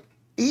 like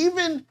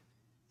even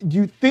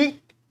you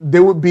think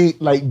there would be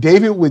like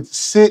David would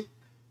sit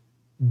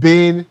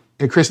Ben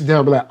and Kristen down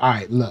and be like, all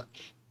right, look,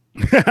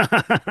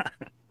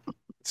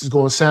 this is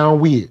going to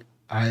sound weird.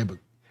 All right, but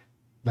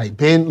like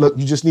Ben, look,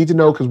 you just need to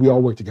know because we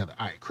all work together.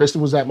 All right,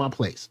 Kristen was at my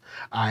place.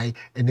 All right,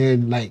 and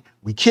then like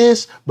we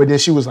kissed, but then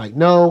she was like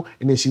no,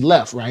 and then she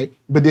left, right?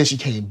 But then she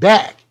came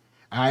back.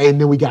 All right,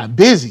 and then we got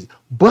busy,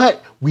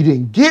 but we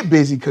didn't get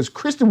busy because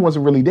Kristen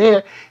wasn't really there.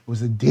 It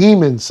was a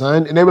demon,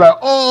 son, and they were like,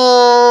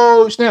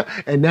 oh snap!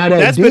 And now that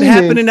That's been demon,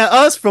 happening to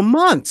us for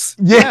months.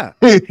 yeah.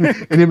 Yeah.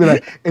 And they'd be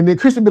like, and then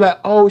Kristen be like,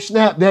 oh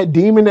snap, that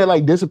demon that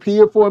like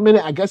disappeared for a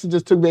minute, I guess it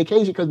just took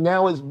vacation because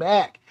now it's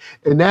back.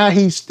 And now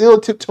he's still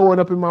tiptoeing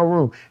up in my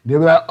room. And they'll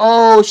be like,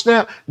 oh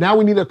snap, now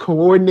we need a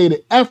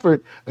coordinated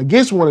effort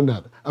against one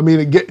another. I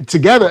mean, get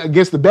together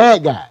against the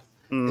bad guy.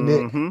 And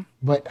then, Mm-hmm.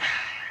 but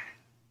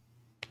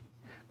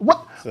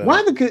what?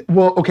 Why So the good?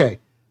 Well, okay,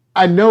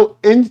 I know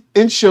in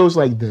shows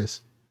like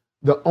this,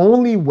 the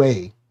only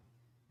way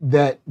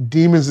that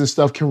demons and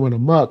stuff can run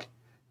amok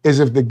is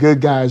if the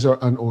good guys are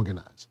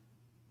unorganized.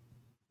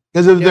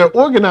 Because if yeah. they're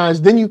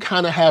organized, then you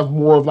kind of have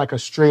more of like a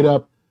straight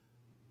up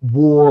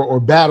war or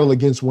battle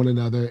against one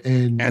another,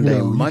 and And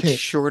a you much can't.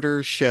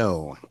 shorter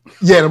show.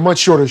 Yeah, a much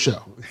shorter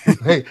show.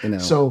 Hey, You know.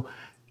 so,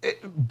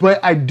 but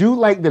I do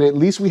like that at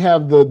least we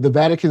have the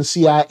Vatican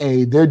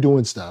CIA. They're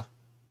doing stuff,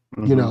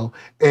 Mm-hmm.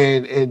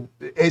 and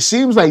it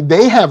seems like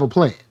they have a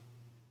plan,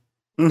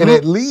 and Mm-hmm.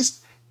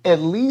 at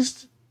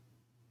least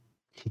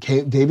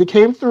David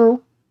came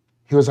through.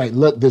 He was like,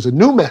 look, there's a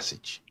new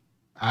message.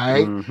 All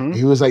right. Mm-hmm.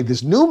 He was like,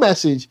 this new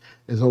message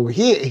is over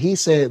here. And he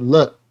said,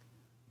 look,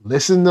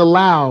 listen to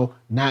Lao,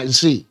 not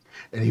see.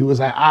 And he was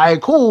like, all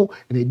right, cool.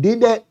 And they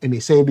did that and they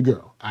saved the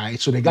girl. All right.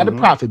 So they got the Mm-hmm.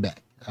 profit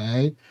back. All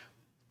right.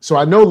 So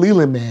I know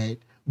Leland mad,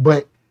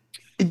 but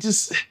it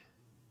just,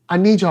 I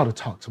need y'all to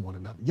talk to one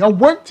another. Y'all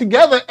work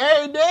together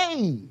every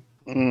day.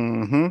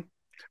 Mm-hmm.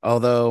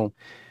 Although,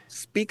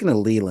 speaking of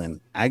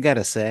Leland, I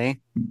gotta say,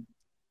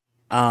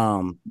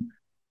 um,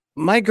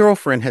 my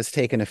girlfriend has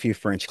taken a few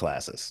French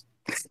classes,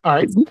 All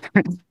right.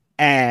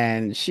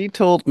 and she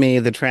told me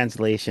the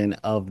translation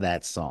of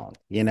that song.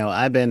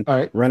 I've been All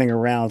right. running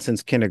around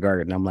since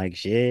kindergarten. I'm like,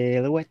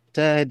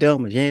 Gilouette,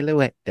 dome,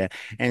 Gilouette.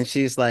 And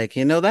she's like,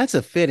 that's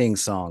a fitting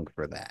song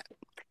for that.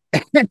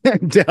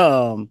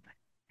 And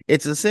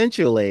it's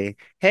essentially,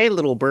 hey,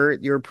 little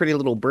bird, you're a pretty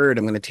little bird.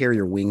 I'm going to tear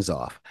your wings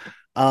off.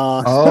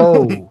 Uh,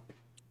 Oh,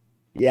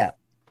 yeah.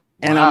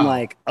 And I'm wow.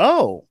 like,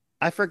 oh,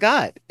 I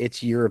forgot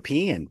it's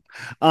European.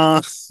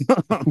 Uh,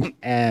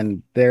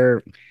 and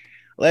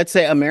let's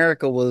say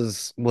America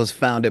was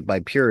founded by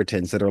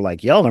Puritans that are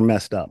like, y'all are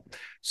messed up.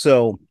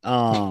 So,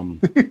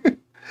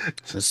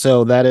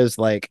 so that is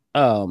like,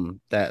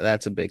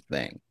 that's a big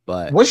thing.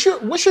 But What's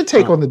your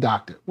take uh, on the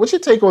doctor? What's your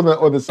take on the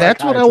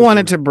that's what I psychiatrist?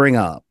 wanted to bring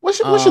up.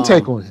 What's your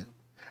take on him?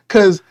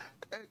 Because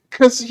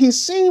he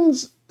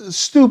seems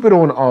stupid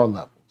on all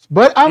levels.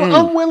 But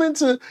I'm willing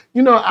to,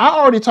 I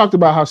already talked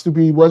about how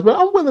stupid he was, but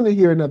I'm willing to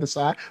hear another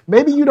side.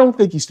 Maybe you don't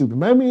think he's stupid.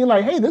 Maybe you're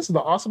like, hey, this is an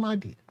awesome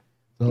idea.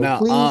 So Now,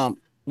 please.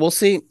 well,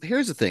 see,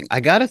 here's the thing. I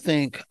got to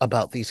think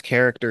about these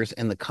characters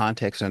in the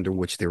context under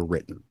which they're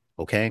written.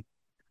 Okay.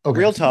 Okay.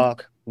 Real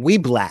talk. We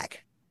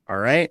black. All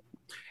right.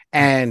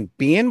 And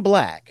being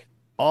black,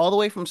 all the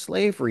way from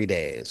slavery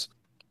days,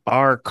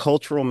 our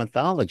cultural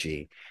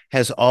mythology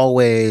has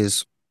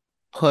always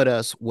put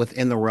us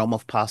within the realm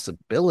of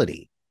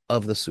possibility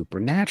of the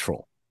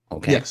supernatural.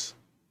 Okay. Yes.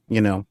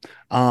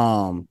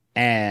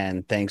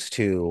 And thanks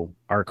to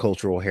our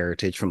cultural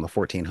heritage from the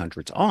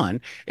 1400s on,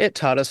 it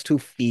taught us to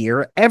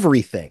fear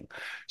everything.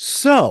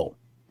 So,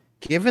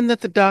 given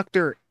that the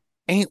doctor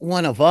ain't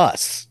one of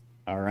us,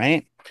 all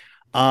right,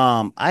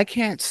 I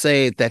can't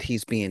say that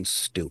he's being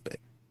stupid.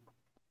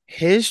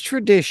 His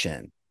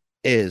tradition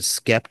is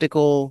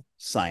skeptical,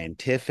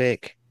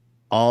 scientific,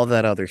 all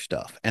that other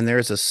stuff. And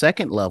there's a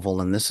second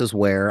level, and this is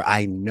where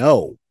I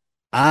know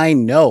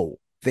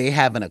they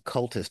have an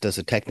occultist as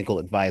a technical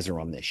advisor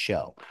on this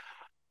show.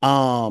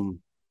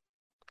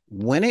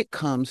 When it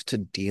comes to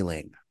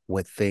dealing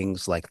with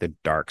things like the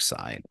dark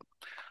side,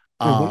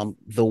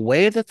 the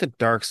way that the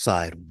dark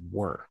side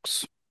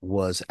works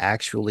was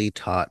actually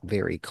taught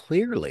very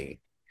clearly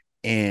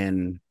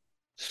in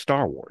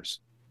Star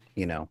Wars.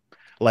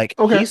 Like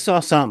he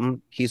saw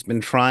something, he's been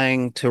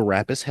trying to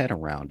wrap his head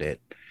around it,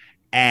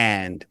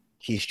 and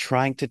he's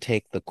trying to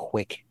take the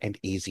quick and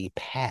easy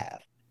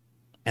path.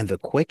 And the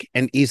quick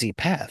and easy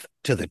path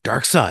to the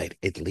dark side,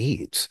 it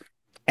leads.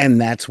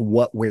 And that's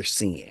what we're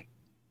seeing.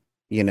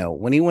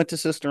 When he went to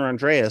Sister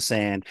Andrea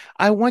saying,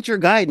 I want your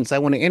guidance, I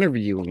want to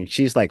interview you. And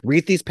she's like,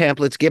 read these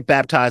pamphlets, get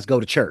baptized, go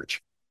to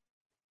church.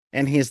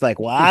 And he's like,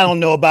 well, I don't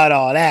know about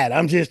all that.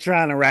 I'm just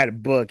trying to write a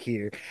book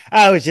here.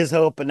 I was just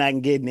hoping I can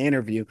get an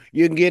interview.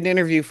 You can get an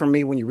interview from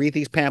me when you read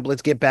these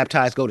pamphlets, get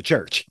baptized, go to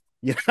church.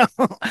 And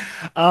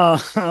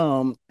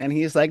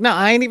he's like, no,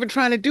 I ain't even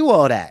trying to do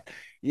all that.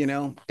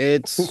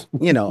 It's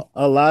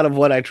a lot of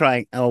what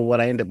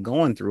I end up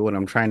going through when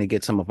I'm trying to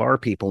get some of our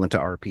people into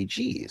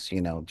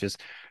RPGs.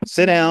 Just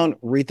sit down,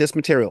 read this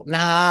material.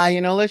 Nah,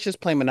 let's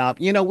just play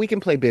Monopoly. We can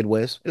play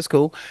Bidwiz. It's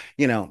cool,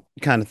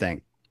 kind of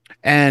thing.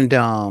 And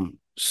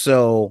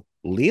so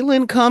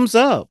Leland comes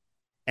up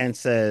and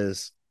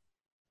says,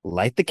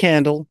 light the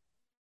candle,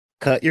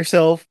 cut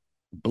yourself,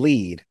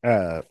 bleed,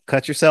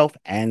 cut yourself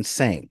and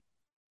sing.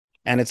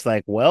 And it's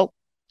like, well,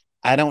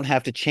 I don't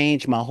have to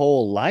change my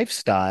whole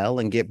lifestyle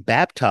and get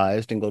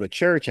baptized and go to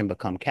church and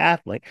become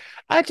Catholic.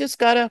 I just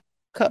got to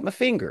cut my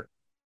finger.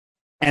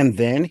 And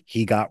then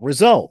he got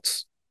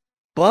results.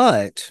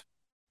 But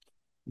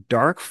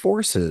dark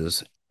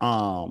forces,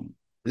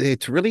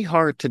 it's really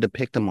hard to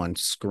depict them on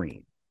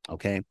screen.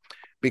 Okay.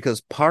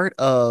 Because part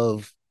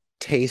of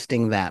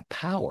tasting that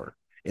power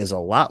is a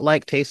lot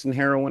like tasting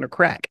heroin or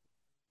crack.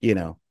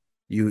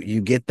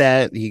 You get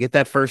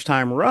that first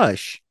time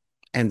rush,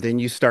 and then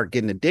you start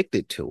getting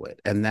addicted to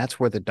it. And that's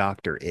where the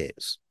doctor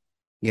is.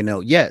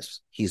 Yes,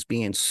 he's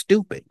being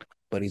stupid,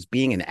 but he's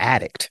being an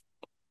addict.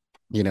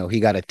 He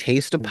got a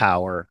taste of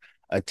power,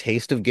 a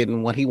taste of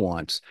getting what he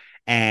wants,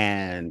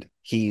 and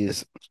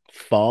he's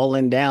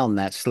falling down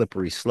that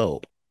slippery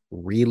slope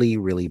really,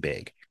 really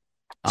big.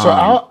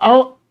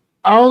 So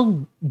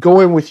I'll go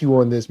in with you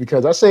on this,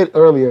 because I said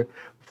earlier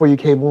before you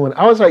came on,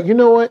 I was like, you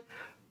know what?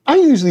 I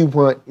usually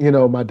want,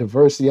 my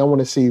diversity. I want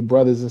to see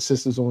brothers and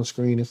sisters on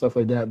screen and stuff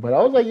like that. But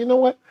I was like, you know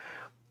what?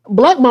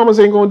 Black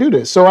mamas ain't going to do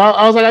this. So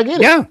I was like, I get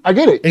it. Yeah, I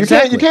get it.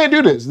 exactly. You can't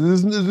do this.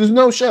 There's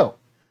no show.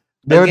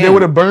 They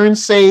would have burned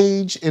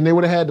sage, and they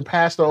would have had the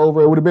pastor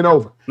over. It would have been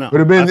over. No, it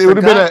would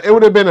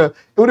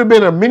have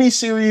been a mini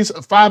series,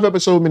 a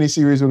 5-episode mini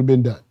series would have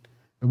been done.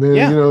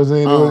 Yeah. You know what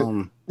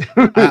I'm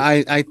saying?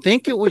 I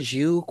think it was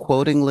you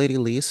quoting Lady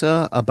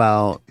Lisa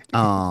about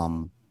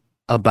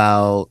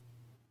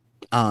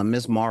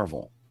Ms.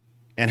 Marvel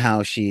and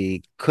how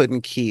she couldn't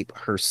keep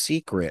her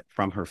secret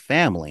from her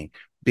family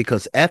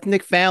because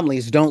ethnic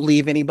families don't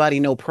leave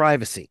anybody no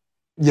privacy.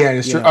 Yeah,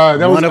 it's true.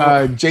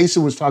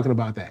 Jason was talking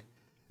about that.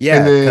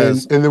 Yeah,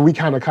 and then we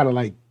kind of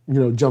like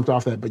jumped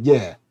off that, but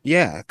yeah.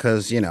 Yeah,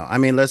 because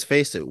let's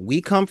face it,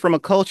 we come from a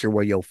culture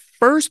where your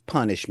first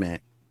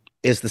punishment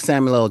is the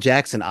Samuel L.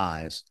 Jackson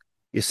eyes.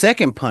 Your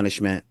second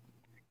punishment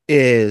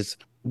is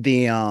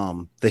the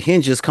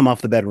hinges come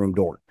off the bedroom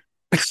door.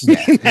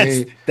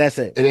 Yeah, that's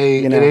it. It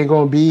ain't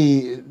gonna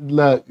be.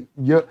 Look,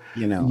 your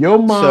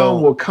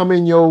mom will come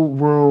in your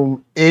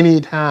room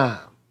anytime.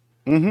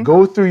 Mm-hmm.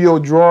 Go through your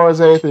drawers,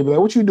 everything. Be like,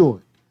 what you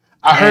doing?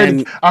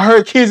 I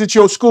heard kids at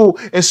your school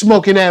and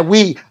smoking that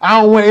weed. It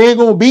ain't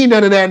gonna be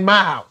none of that in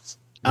my house.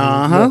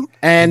 Yeah.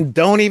 And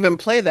don't even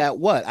play that.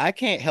 What? I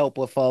can't help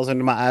what falls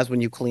under my eyes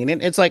when you clean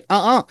it. It's like,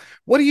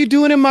 what are you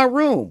doing in my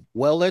room?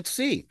 Well, let's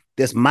see.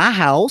 This is my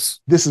house.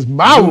 This is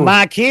my room.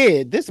 My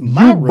kid. This is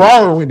my room.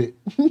 Borrowing it.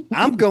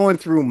 I'm going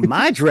through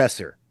my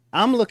dresser.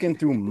 I'm looking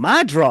through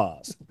my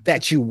drawers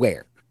that you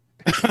wear.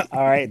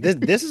 All right.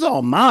 This is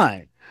all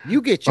mine.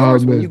 You get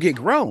yours when you get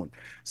grown.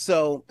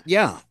 So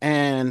yeah,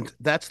 and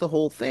that's the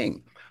whole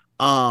thing.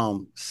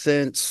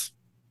 Since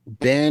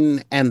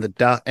Ben and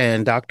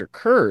and Dr.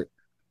 Kurt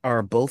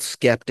are both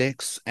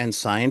skeptics and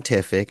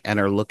scientific and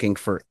are looking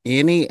for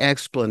any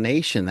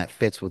explanation that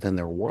fits within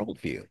their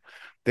worldview,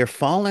 they're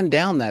falling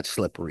down that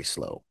slippery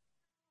slope,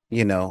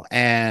 you know.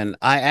 And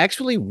I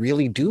actually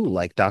really do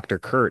like Dr.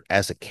 Kurt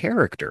as a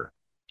character,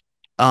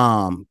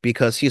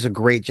 because he's a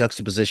great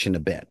juxtaposition to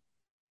Ben.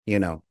 You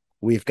know,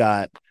 we've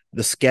got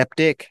the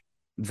skeptic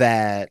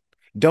that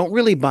don't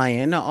really buy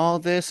into all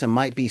this and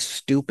might be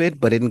stupid,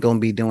 but isn't going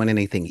to be doing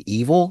anything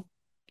evil.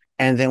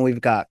 And then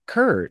we've got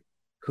Kurt,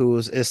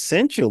 who's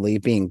essentially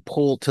being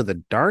pulled to the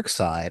dark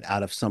side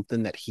out of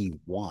something that he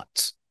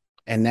wants.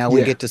 And now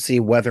we Yeah. get to see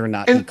whether or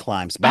not he And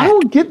climbs I back.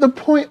 don't get the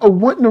point of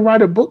wanting to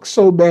write a book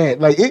so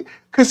bad. Like it,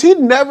 because he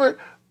never,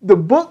 the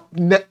book,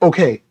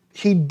 okay,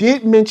 he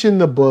did mention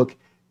the book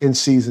in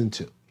season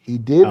 2. He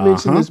did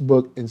mention this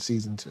book in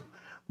season 2.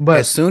 But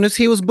As soon as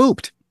he was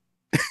booped,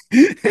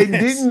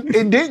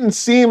 it didn't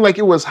seem like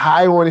it was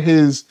high on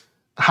his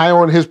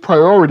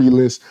priority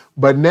list.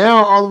 But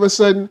now all of a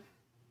sudden,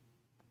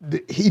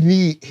 he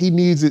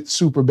needs it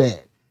super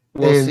bad.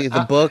 Well, And see,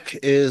 the book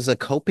is a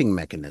coping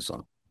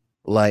mechanism.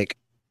 Like,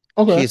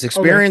 okay, he's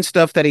experienced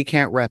stuff that he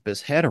can't wrap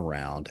his head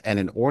around. And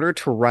in order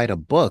to write a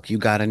book, you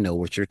got to know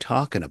what you're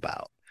talking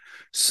about.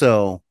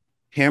 So,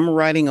 him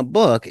writing a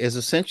book is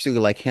essentially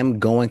like him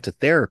going to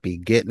therapy,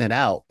 getting it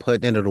out,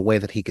 putting it in a way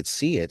that he could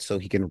see it so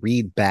he can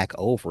read back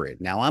over it.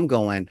 Now, I'm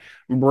going,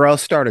 bro,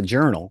 start a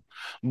journal.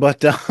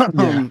 But,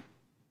 Yeah.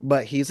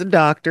 but he's a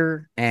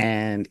doctor.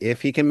 And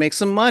if he can make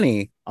some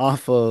money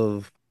off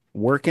of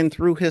working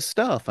through his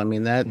stuff, I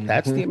mean,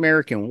 that's the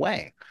American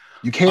way.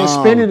 You can't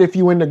spin it if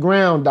you in the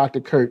ground,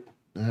 Dr. Kurt.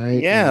 All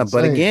right? Yeah,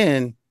 but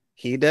again,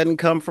 he doesn't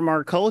come from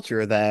our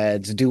culture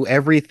that's do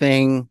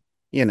everything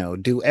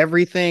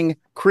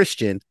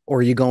Christian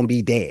or you're gonna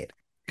be dead.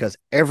 Because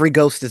every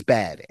ghost is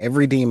bad,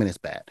 every demon is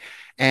bad.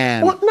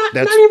 And well,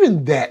 not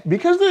even that,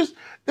 because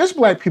there's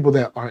black people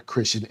that aren't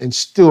Christian and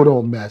still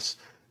don't mess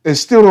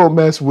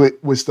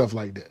with stuff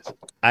like this.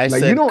 I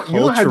like, said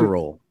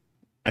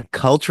a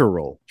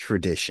cultural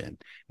tradition,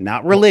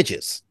 not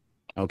religious.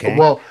 Okay.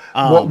 Well,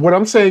 what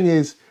I'm saying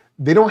is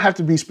they don't have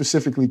to be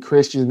specifically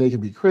Christian. They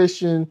can be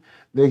Christian.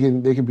 They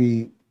can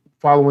be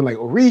following like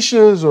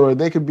Orishas, or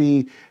they could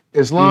be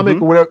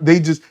Islamic or whatever. They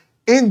just,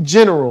 in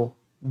general,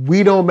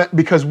 we don't,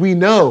 because we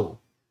know.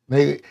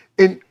 The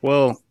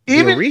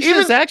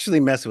Orishas actually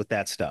mess with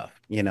that stuff,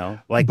 you know,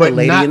 like the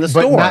lady in the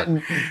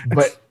store.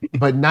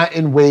 But not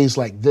in ways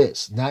like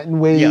this. Not in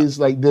ways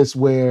like this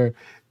where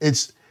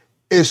it's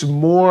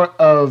more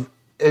of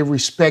a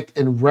respect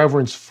and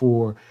reverence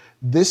for.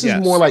 This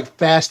is more like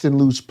fast and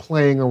loose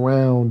playing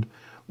around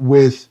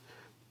with,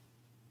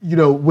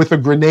 with a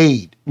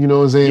grenade, you know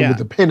what I'm saying, with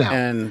the pin out.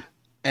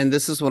 And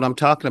this is what I'm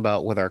talking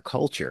about with our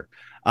culture.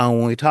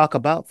 When we talk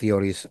about the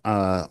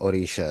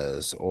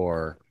Orishas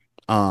or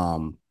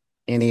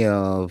any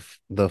of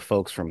the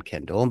folks from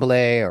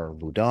Candomblé or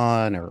Voodoo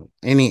or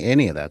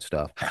any of that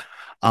stuff,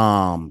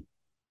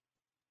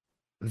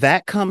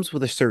 that comes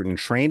with a certain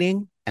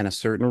training and a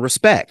certain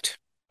respect.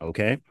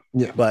 Okay.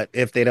 Yeah. But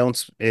if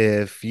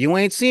you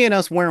ain't seeing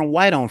us wearing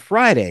white on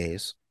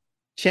Fridays,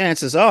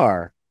 chances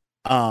are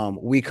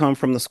we come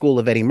from the school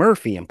of Eddie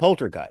Murphy and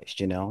Poltergeist,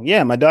 you know.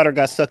 Yeah, my daughter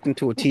got sucked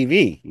into a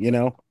TV, you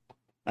know.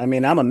 I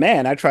mean, I'm a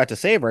man. I tried to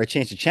save her. I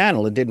changed the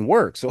channel. It didn't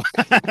work. So,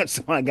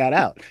 so I got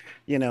out,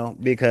 you know,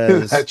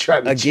 because I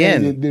tried to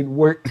change it didn't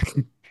work.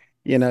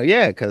 You know,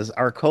 yeah, because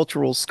our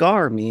cultural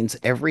scar means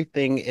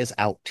everything is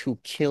out to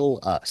kill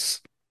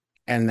us.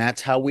 And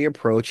that's how we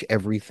approach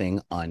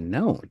everything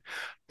unknown.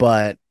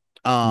 But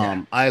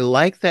I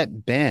like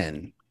that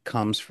Ben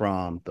comes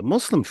from the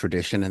Muslim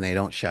tradition and they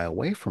don't shy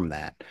away from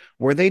that,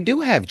 where they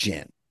do have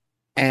jinn.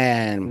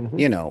 And,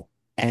 you know,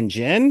 and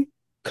jinn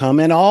come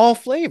in all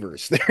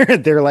flavors.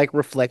 They're like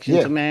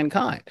reflections of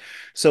mankind.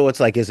 So it's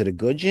like, is it a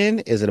good jinn?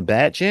 Is it a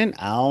bad jinn?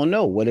 I don't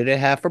know. What did it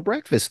have for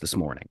breakfast this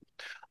morning?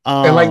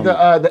 And like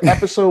the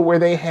episode where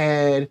they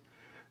had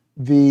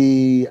I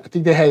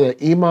think they had an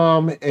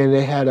imam and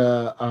they had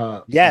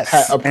a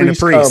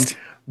priest.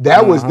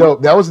 That was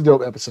dope. That was a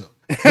dope episode.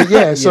 But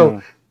yeah.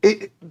 So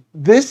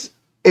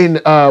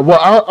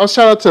I'll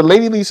shout out to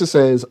Lady Lisa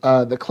says,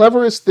 the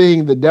cleverest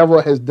thing the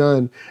devil has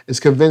done is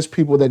convince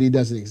people that he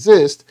doesn't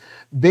exist.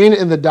 Ben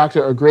and the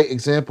Doctor are great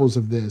examples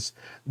of this.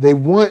 They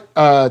want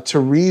to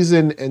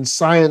reason and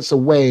science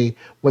away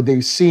what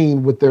they've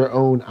seen with their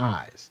own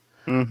eyes.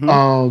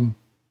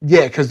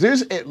 Yeah, because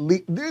there's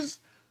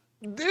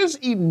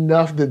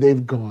enough that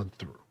they've gone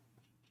through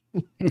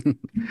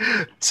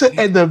to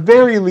at the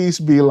very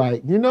least be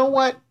like, you know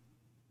what?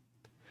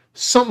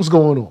 Something's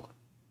going on.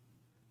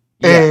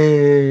 Yeah.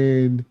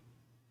 And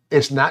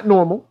it's not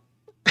normal.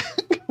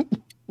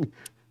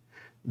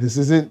 This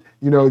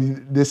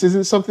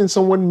isn't something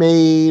someone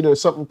made or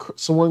something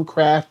someone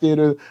crafted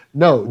or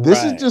no.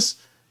 This is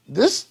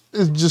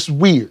just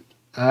weird.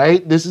 All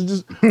right. This is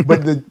just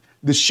but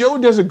the show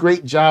does a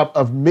great job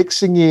of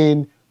mixing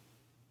in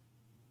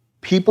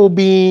people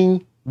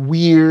being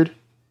weird,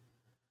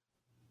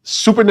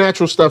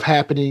 supernatural stuff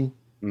happening,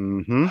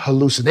 Mm-hmm.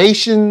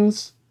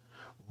 hallucinations,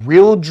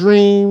 real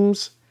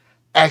dreams,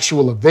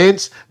 actual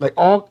events, like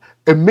all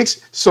it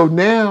mixed. So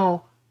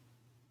now,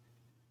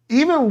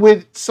 even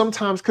with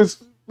sometimes,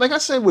 because like I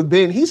said with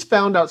Ben, he's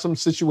found out some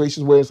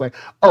situations where it's like,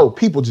 oh,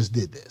 people just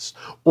did this,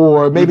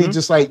 or maybe Mm-hmm.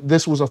 just like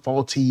this was a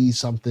faulty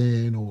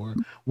something or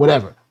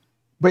whatever.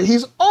 But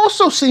he's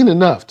also seen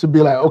enough to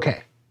be like,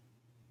 okay,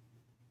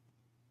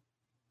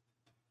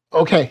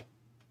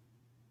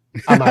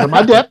 I'm out of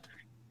my depth.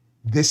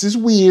 This is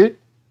weird,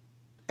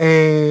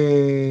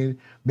 and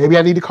maybe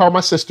I need to call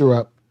my sister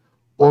up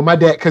or my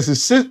dad because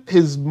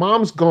his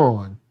mom's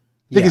gone.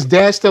 I think Yeah. his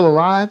dad's still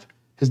alive.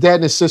 His dad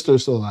and his sister are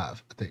still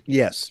alive, I think.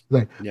 Yes.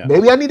 Like, Yeah.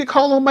 maybe I need to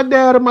call on my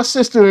dad or my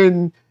sister,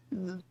 and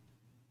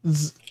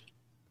it's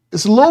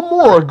a little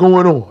more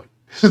going on.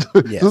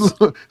 Yes.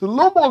 a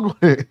little more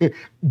going on.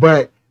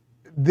 But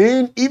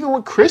then even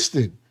with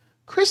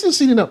Kristen's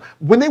seen enough.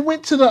 When they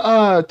went to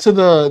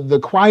the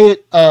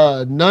quiet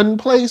nun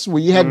place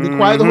where you had to be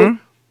quiet the whole,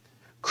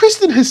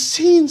 Kristen has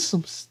seen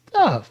some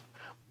stuff.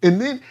 And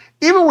then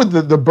even with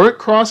the burnt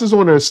crosses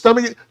on her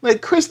stomach,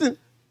 like Kristen,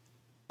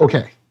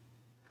 okay.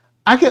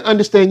 I can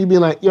understand you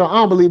being like, yo, I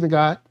don't believe in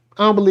God.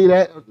 I don't believe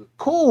that.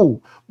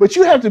 Cool. But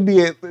you have to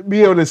be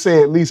able to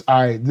say at least,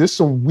 all right, there's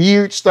some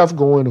weird stuff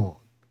going on.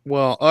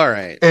 Well, all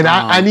right. And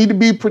I need to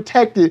be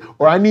protected,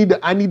 or I need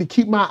to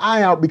keep my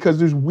eye out because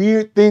there's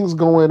weird things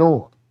going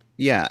on.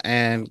 Yeah,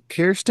 and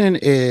Kirsten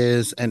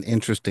is an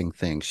interesting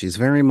thing. She's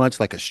very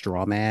much like a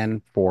straw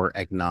man for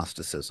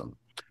agnosticism.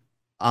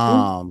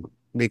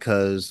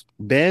 Because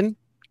Ben,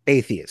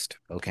 atheist.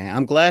 Okay.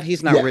 I'm glad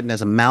he's not Yeah. written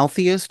as a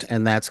moutheist,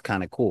 and that's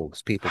kind of cool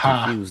because people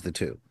Ha. confuse the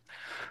two.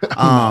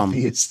 I'm an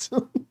atheist.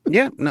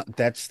 Yeah, no,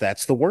 that's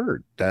the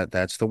word.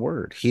 That's the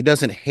word. He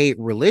doesn't hate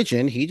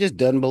religion, he just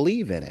doesn't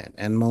believe in it.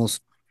 And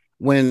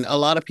when a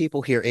lot of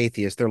people hear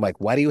atheist, they're like,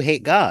 why do you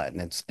hate God?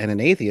 And an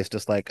atheist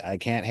is like, I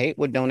can't hate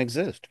what don't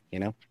exist, you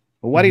know.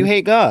 Well, why do you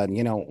hate God?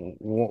 You know,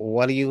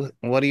 what do you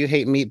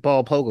hate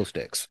meatball pogo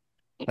sticks?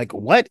 Like,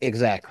 what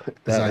exactly?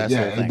 That's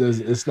the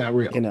thing. It's not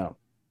real. You know.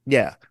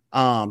 Yeah.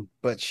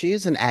 But she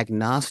is an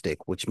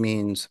agnostic, which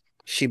means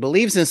she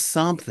believes in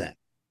something.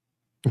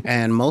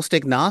 And most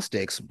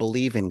agnostics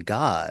believe in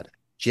God,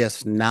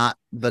 just not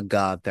the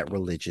God that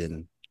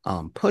religion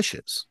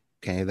pushes.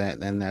 Okay,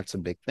 that's a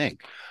big thing.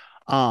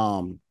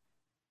 And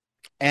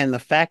the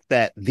fact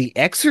that the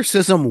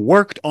exorcism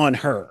worked on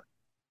her,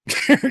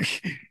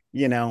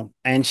 you know,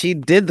 and she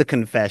did the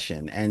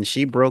confession and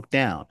she broke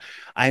down.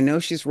 I know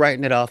she's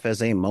writing it off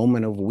as a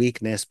moment of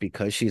weakness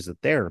because she's a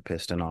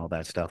therapist and all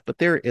that stuff, but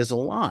there is a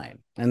line.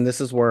 And this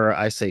is where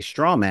I say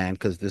straw man,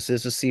 because this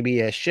is a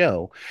CBS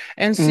show,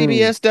 and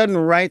CBS doesn't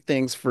write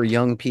things for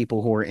young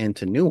people who are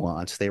into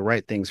nuance. They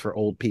write things for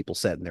old people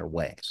set in their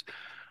ways.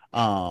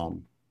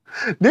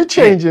 They're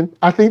changing.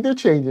 I think they're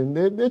changing.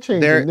 They're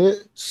changing. They're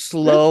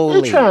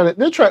slowly.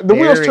 They're trying. The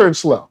wheels turn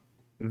slow.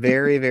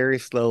 Very, very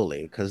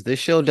slowly, because this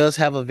show does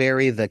have a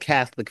the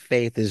Catholic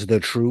faith is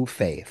the true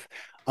faith.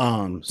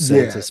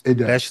 Sense,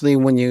 especially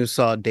when you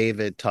saw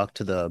David talk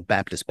to the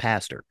Baptist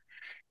pastor,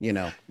 you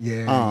know.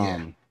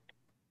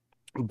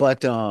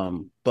 But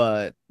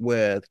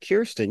with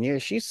Kirsten, yeah,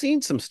 she's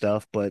seen some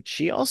stuff, but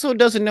she also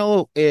doesn't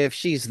know if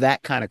she's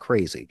that kind of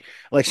crazy.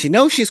 Like, she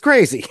knows she's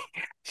crazy.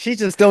 She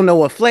just don't know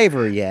what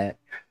flavor yet.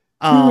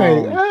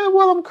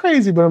 Well, I'm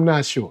crazy, but I'm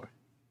not sure.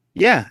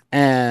 Yeah,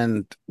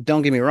 and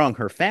don't get me wrong,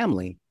 her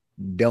family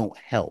don't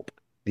help.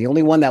 The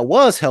only one that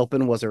was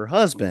helping was her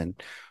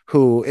husband,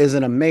 who is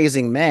an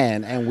amazing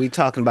man, and we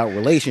talking about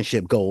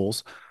relationship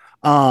goals.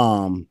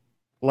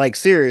 Like,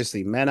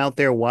 seriously, men out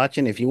there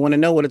watching, if you want to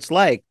know what it's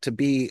like to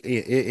be,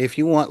 if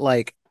you want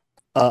like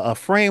a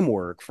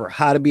framework for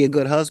how to be a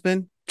good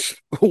husband,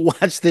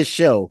 watch this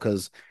show,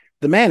 because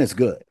the man is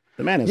good.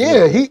 The man is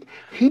good.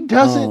 he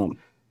doesn't.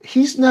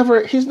 He's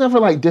never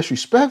like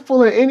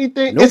disrespectful or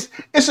anything. Nope.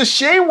 It's a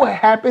shame what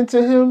happened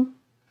to him,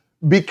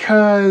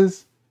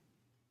 because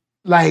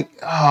like,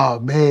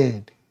 oh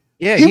man.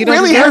 Yeah, he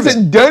really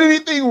hasn't done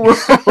anything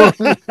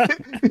wrong.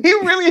 He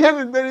really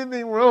hasn't done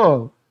anything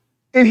wrong.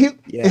 And he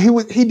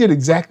did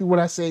exactly what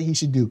I said he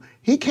should do.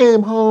 He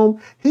came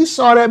home, he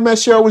saw that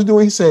mess Cheryl was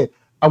doing, he said,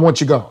 I want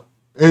you gone.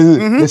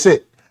 That's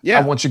it. Yeah,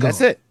 I want you gone.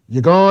 That's it.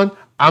 You're gone.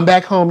 I'm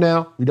back home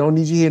now. We don't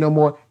need you here no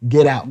more.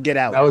 Get out. Get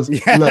out. That was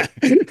look,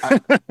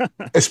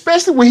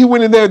 especially when he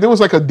went in there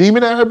was like a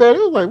demon at her bed. It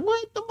was like,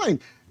 what? I'm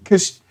like,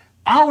 because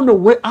I don't know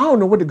what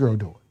the girl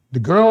doing. The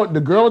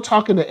girl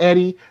talking to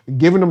Eddie,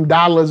 giving him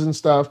dollars and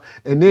stuff,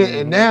 and then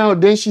and now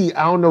she,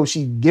 I don't know,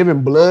 she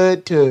giving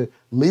blood to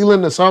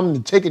Leland or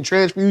something, taking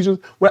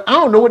transfusions. Well, I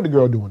don't know what the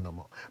girl doing no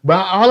more.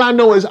 But all I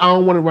know is I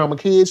don't want it around my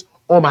kids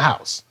or my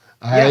house.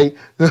 All right.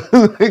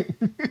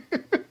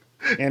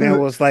 And it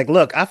was like,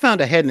 look, I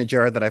found a head in a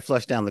jar that I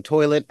flushed down the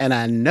toilet, and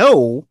I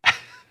know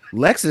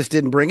Lexus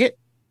didn't bring it.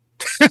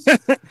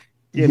 I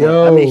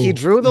mean, he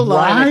drew the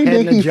line. Why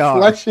did he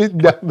flush it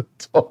down the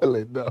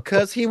toilet, though?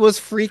 Because he was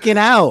freaking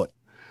out.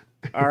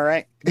 All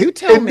right, you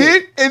tell me.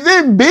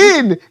 Then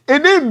Ben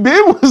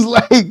was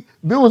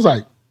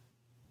like,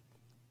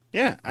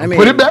 yeah, I mean,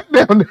 put it back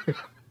down there.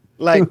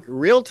 Like,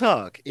 real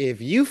talk.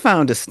 If you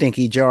found a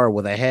stinky jar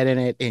with a head in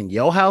it in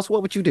your house,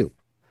 what would you do?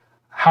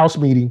 House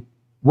meeting.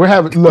 We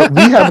having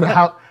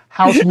a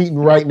house meeting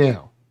right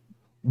now.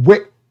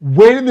 Where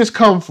did this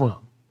come from?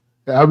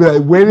 I'll be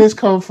like, where did this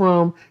come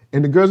from?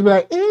 And the girls be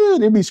like, ew,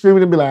 they'd be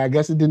screaming and be like, I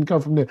guess it didn't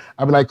come from there.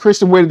 I'll be like,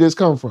 Kristen, where did this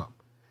come from?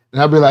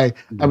 And I'll be like,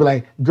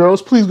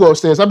 girls, please go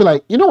upstairs. I'll be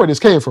like, you know where this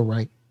came from,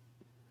 right?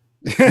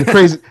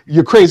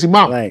 You're crazy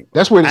mama. Like,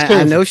 that's where this came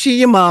from. I know she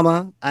your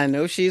mama. I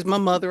know she's my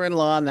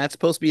mother-in-law, and that's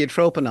supposed to be a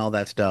trope and all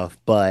that stuff.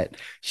 But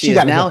she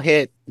has now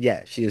hit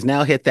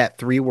that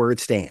 3-word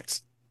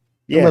stance.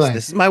 Yes, like,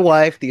 this is my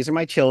wife. These are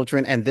my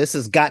children, and this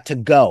has got to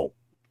go.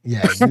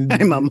 Yeah,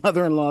 and my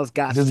mother-in-law's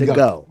got to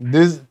go.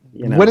 This,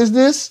 what is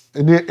this?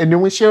 And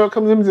then when Cheryl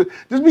comes in,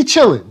 just be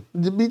chilling.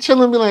 Be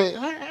chilling, be like,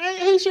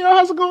 hey Cheryl,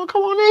 how's it going?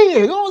 Come on in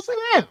here. Go on, sit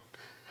down.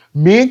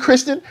 Me and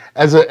Kristen,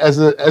 as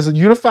a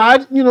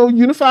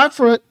unified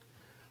front,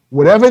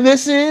 whatever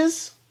this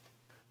is,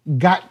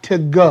 got to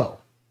go.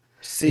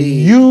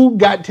 See, you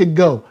got to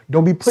go.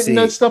 Don't be putting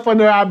that stuff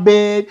under our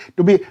bed.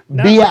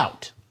 Be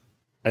out.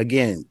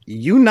 Again,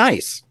 you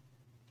nice.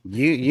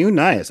 You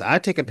nice. I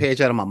take a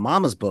page out of my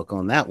mama's book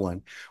on that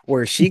one,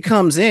 where she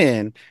comes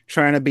in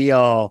trying to be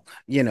all,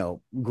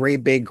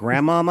 great big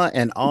grandmama,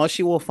 and all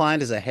she will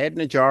find is a head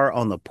in a jar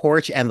on the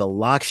porch and the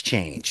locks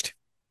changed.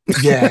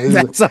 Yeah,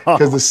 that's all.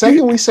 Because the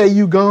second we say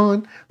you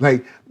gone,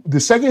 like the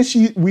second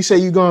we say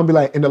you gone, be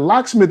like, and the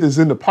locksmith is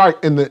in the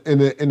park in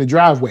the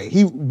driveway.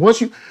 He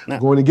wants you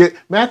going to get.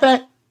 Matter of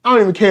fact, I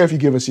don't even care if you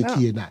give us your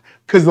key or not,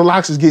 because the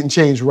locks is getting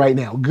changed right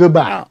now.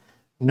 Goodbye.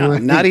 No,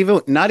 not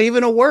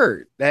even a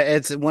word.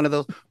 It's one of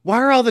those. Why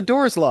are all the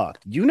doors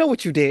locked? You know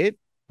what you did.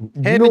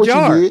 Head in the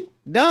jar. You did.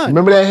 Done.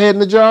 Remember that head in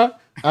the jar?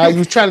 You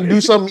was trying to do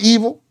something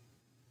evil.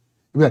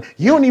 You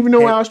don't even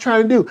know what I was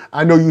trying to do.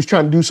 I know you was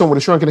trying to do something with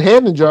a shrunken head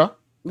in the jar.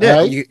 Yeah,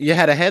 right? you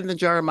had a head in the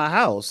jar in my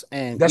house,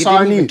 and that's you all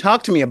didn't I even need.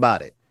 Talk to me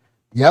about it.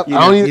 Yep, I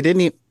don't need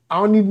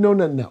to know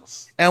nothing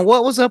else. And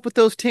what was up with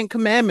those 10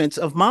 commandments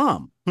of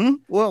mom?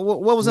 What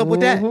was up with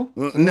that?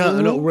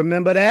 No,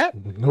 remember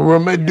that?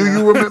 Do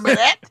you remember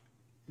that?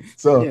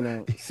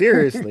 So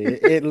seriously,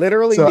 it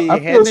literally be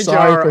head in the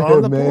jar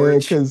on the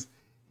porch, because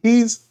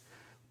he's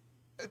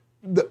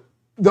the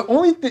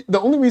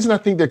only reason I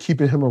think they're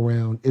keeping him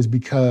around is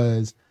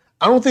because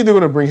I don't think they're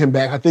going to bring him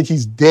back. I think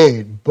he's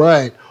dead,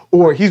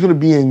 or he's going to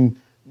be in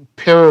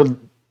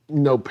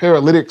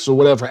paralytics or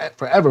whatever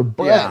forever.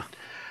 But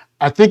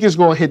I think it's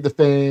going to hit the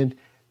fan,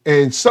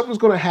 and something's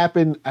going to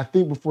happen. I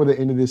think before the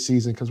end of this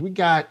season, because we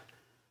got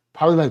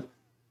probably like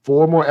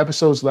 4 more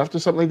episodes left or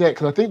something like that.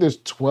 Because I think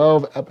there's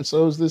 12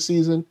 episodes this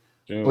season,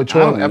 or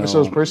 12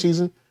 episodes per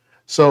season.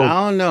 So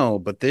I don't know,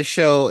 but this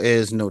show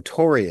is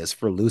notorious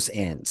for loose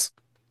ends,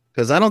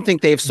 because I don't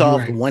think they've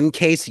solved one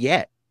case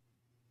yet.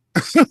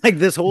 Like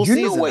this whole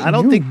season, I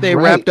don't think they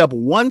wrapped up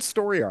one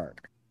story arc.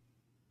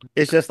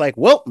 It's just like,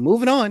 well,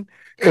 moving on.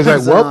 It's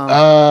like,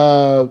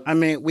 well, I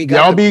mean, we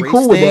got y'all be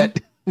cool with that.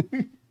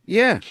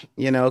 Yeah,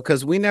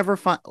 because we never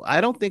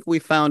I don't think we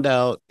found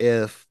out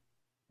if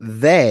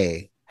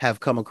they have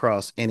come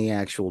across any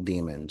actual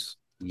demons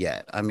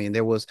yet. I mean,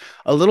 there was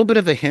a little bit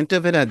of a hint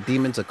of it at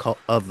Demons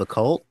of the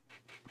Cult.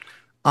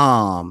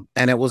 And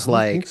it was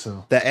like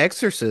The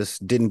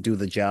Exorcist didn't do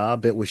the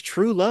job. It was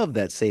True Love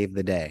that saved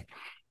the day.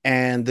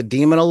 And the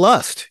demon of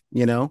lust,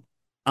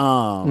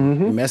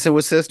 messing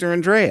with Sister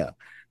Andrea.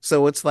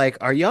 So it's like,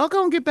 are y'all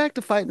gonna get back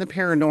to fighting the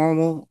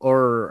paranormal,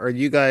 or are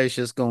you guys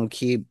just gonna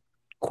keep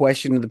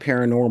questioning the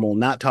paranormal,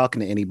 not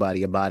talking to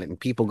anybody about it, and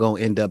people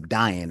gonna end up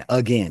dying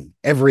again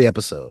every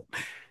episode?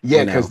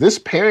 Yeah, because this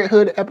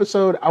Parenthood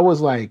episode, I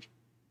was like,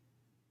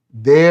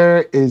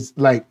 there is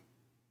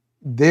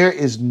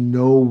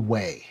no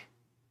way.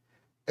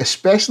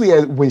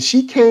 Especially when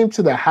she came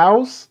to the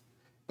house,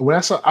 when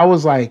I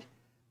was like,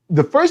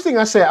 the first thing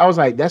I said, I was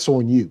like, that's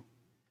on you.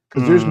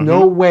 Because there's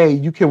no way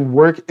you can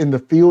work in the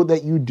field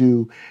that you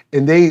do.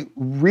 And they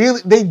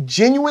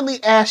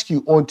genuinely ask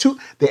you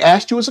they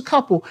asked you as a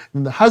couple,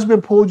 and the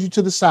husband pulled you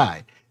to the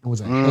side and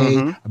was like,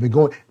 hey, I've been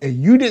going,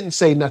 and you didn't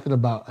say nothing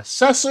about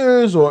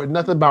assessors or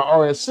nothing about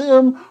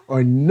RSM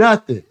or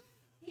nothing.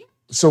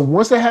 So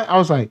once they had, I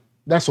was like,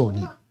 that's on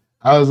you.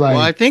 I was like,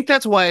 well, I think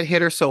that's why it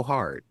hit her so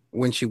hard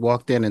when she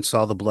walked in and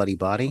saw the bloody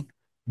body.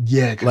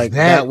 Yeah, like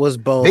that was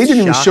both. They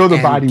didn't even show the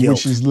body, guilt.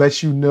 which is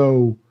lets you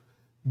know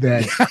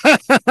that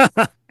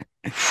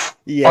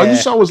yeah, all you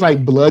saw was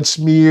like blood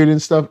smeared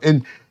and stuff.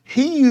 And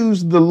he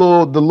used the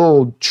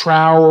little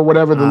trowel or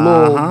whatever, the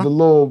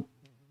little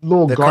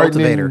gardening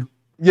cultivator.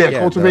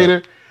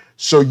 Cultivator.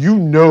 So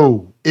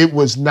it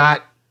was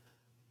not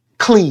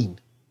clean.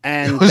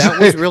 And that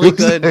was really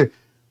good.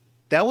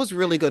 That was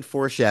really good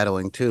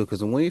foreshadowing too,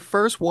 because when we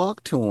first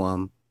walked to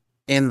him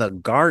in the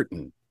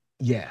garden,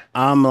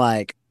 I'm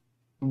like,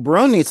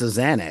 bro needs a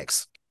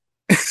Xanax.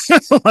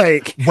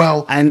 Like,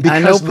 well, and I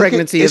know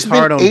pregnancy is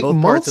hard on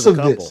both parts of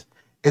the couple.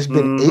 It's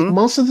been 8 Mm-hmm.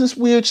 months of this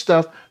weird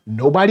stuff.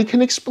 Nobody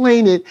can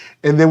explain it.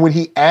 And then when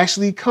he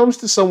actually comes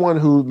to someone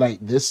who like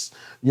this,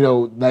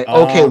 like,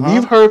 okay,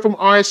 we've Uh-huh. heard from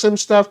RSM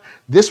stuff.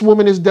 This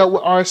woman has dealt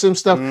with RSM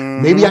stuff.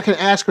 Maybe I Mm-hmm. can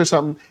ask her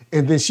something.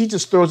 And then she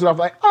just throws it off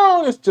like,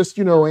 oh, it's just,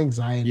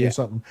 anxiety or Yeah.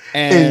 something.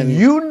 And And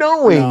you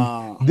knowing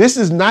no. this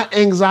is not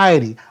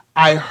anxiety.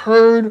 I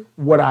heard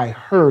what I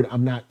heard.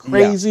 I'm not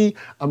Yeah. crazy.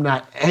 I'm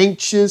not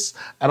anxious.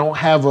 I don't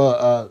have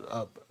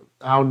a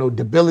I don't know,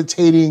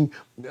 debilitating,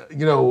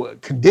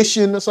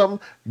 condition or something.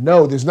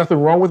 No, there's nothing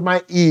wrong with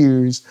my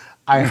ears.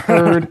 I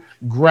heard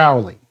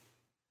growling.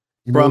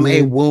 You know what From I'm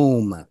a saying?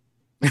 womb.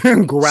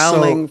 So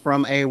Growling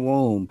from a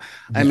womb.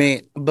 yeah,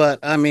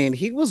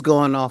 He was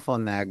going off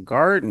on that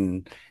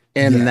garden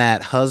in yeah,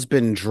 that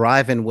husband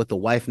driving with the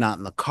wife not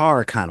in the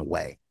car kind of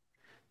way.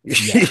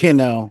 yeah. you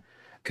know,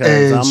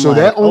 because And I'm so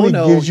that like, oh only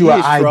no, gives you an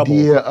he's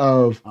troubled. idea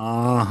of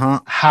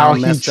Uh-huh. How how he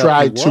messed up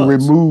he tried to was.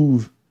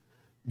 remove,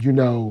 you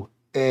know,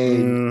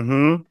 and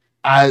Mm-hmm.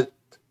 I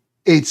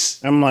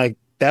it's I'm like,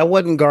 that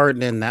wasn't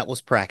gardening, that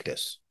was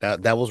practice.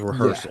 That was yeah,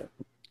 rehearsal.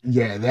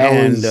 yeah, that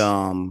And was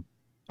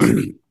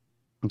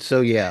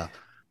so yeah.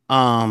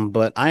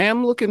 But I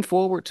am looking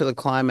forward to the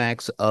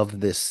climax of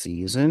this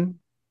season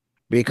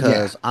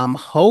yeah. because I'm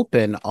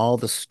hoping all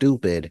the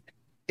stupid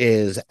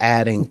is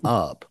adding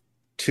up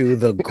to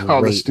the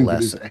All the great stupid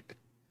is lesson. that.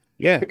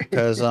 Yeah,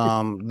 because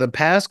the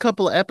past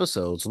couple of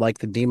episodes, like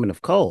the Demon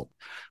of Cult,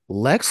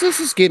 Lexus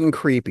is getting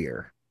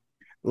creepier.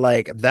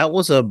 Like that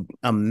was a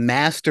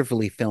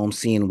masterfully filmed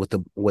scene with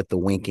the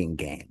winking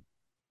game.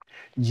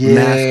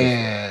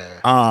 Masterful.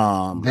 Yeah.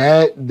 Um,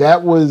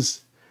 That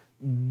was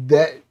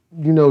that,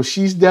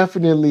 she's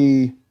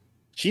definitely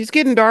she's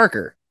getting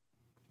darker.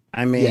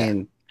 I yeah.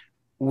 mean,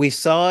 we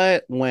saw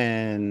it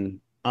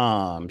when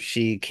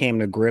she came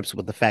to grips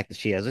with the fact that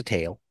she has a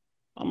tail.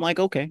 I'm like,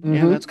 okay,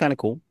 yeah, Mm-hmm. that's kind of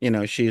cool. You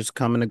know, she's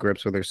coming to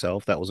grips with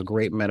herself. That was a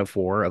great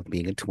metaphor of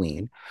being a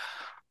tween.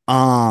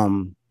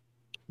 Um,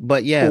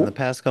 but yeah, in the Cool.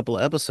 past couple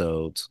of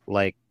episodes,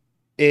 like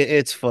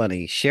it's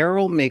funny.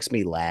 Cheryl makes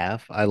me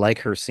laugh. I like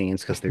her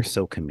scenes because they're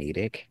so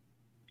comedic,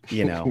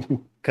 you know.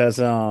 Because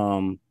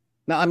no,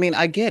 I mean,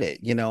 I get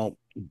it,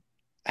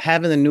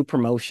 having a new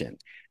promotion,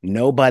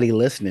 nobody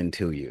listening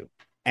to you,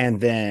 and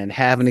then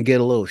having to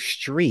get a little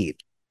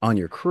street on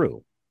your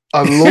crew.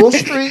 A little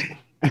street,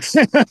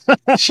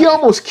 she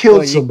almost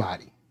Well, killed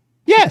somebody.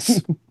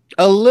 yes,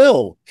 a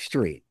little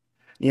street,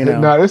 you know.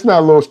 No, that's not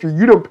a little street.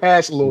 You don't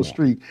pass a little No,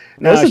 street.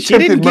 That's no, she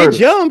didn't attempted get murder.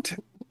 jumped.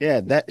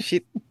 Yeah,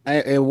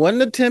 it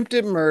wasn't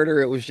attempted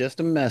murder. It was just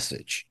a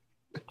message.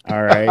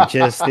 All right,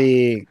 just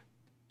the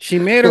she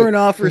made her an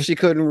offer she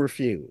couldn't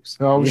refuse.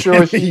 I'm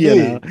sure she you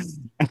know,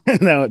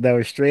 did. no, that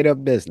was straight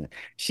up business.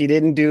 She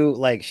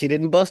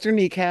didn't bust her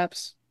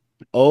kneecaps.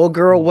 Old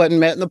girl wasn't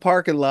met in the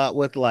parking lot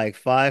with like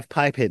five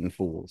pipe hitting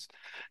fools.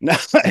 No,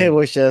 it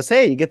was just,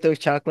 hey, you get those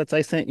chocolates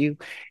I sent you?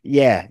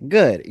 Yeah,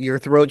 good. Your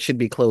throat should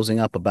be closing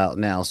up about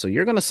now. So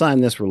you're gonna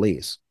sign this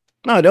release.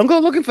 No, don't go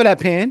looking for that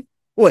pen.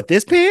 What,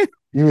 this pen?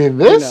 You mean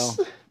You know, this?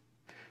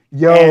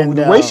 Yo, and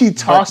the way she but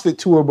tossed it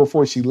to her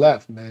before she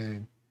left,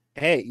 man.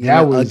 hey,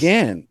 That was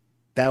again,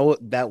 that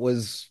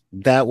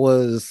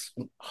was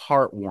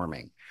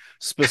heartwarming,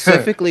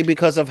 specifically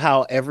because of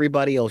how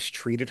everybody else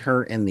treated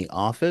her in the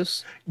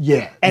office,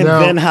 yeah. and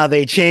then Now, how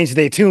they changed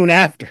their tune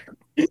after.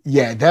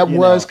 yeah, that You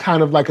was know,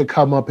 kind of like a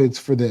comeuppance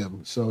for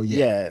them. So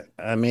yeah. yeah.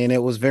 I mean,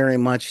 it was very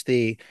much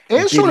the.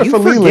 And Did sort of you for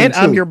Leland forget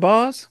I'm your too.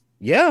 boss?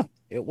 Yeah,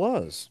 it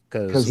was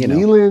because Because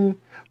Leland,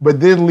 but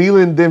then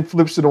Leland then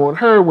flips it on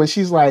her when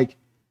she's like,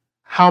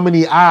 how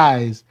many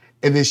eyes?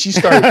 And then she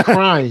started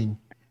crying.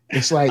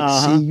 It's like,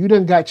 see, uh-huh. you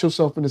done got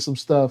yourself into some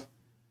stuff,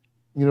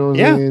 you know what I'm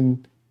Yeah,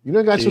 saying? You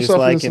done got she's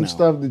yourself into like, some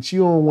stuff that you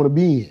don't want to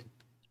be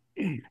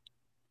in.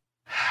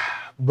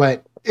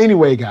 But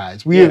anyway,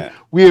 guys, yeah.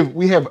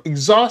 we have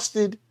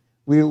exhausted.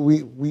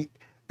 We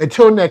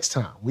until next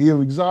time. We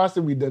have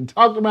exhausted. We done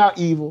talked about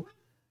evil.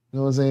 You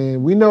know what I'm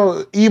saying? We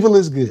know evil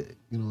is good.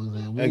 You know what I'm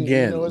saying? We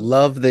Again, know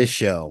love this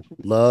show.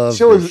 Love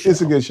show this is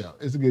it's a show. good show.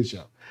 It's a good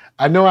show.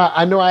 I know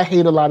I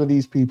hate a lot of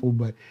these people,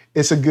 but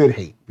it's a good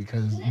hate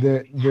because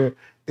they're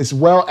it's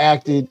well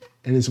acted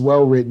and it's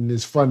well written.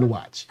 It's fun to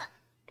watch.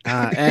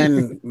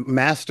 And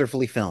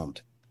masterfully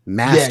filmed.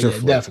 Yeah,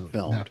 Masterfully definitely,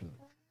 filmed. definitely.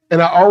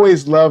 And I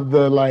always love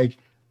the like,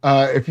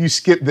 if you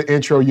skip the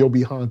intro, you'll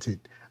be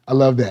haunted. I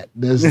love that.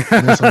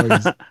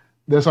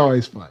 That's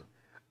always fun.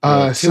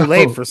 Well, too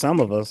late So for some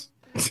of us.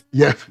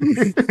 yeah.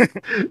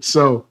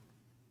 So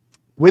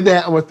with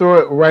that, I'm gonna throw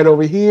it right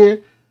over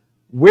here.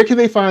 Where can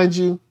they find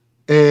you?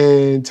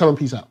 And tell them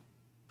peace out.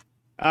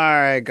 All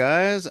right,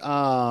 guys.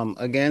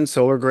 Again,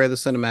 Solar Gray, the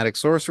Cinematic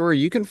Sorcerer.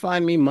 You can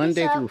find me Peace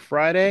Monday out. through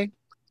Friday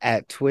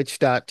at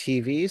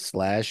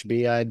twitch.tv/BID_P.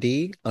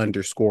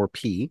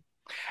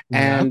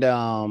 Yeah.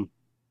 And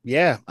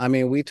yeah, I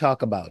mean, we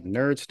talk about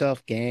nerd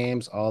stuff,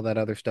 games, all that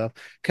other stuff.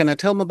 Can I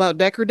tell them about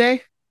Decker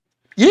Day?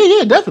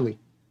 Yeah, definitely.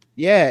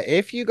 Yeah,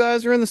 if you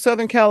guys are in the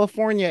Southern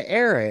California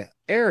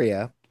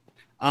area,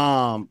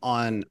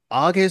 On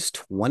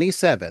August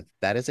 27th,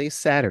 that is a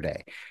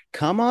Saturday.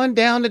 Come on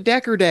down to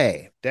Decker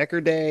Day.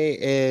 Decker Day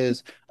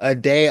is a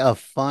day of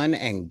fun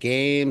and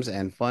games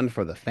and fun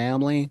for the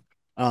family.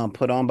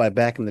 Put on by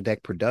Back in the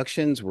Deck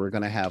Productions. We're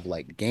gonna have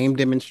like game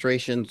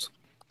demonstrations,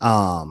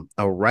 a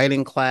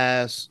writing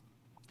class,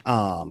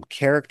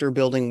 character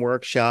building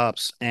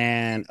workshops,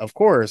 and of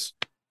course,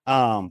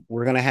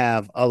 we're gonna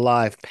have a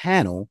live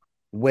panel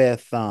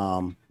with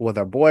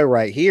our boy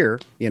right here.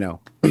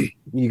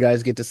 You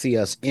guys get to see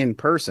us in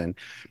person,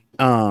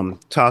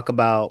 talk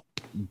about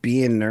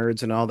being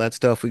nerds and all that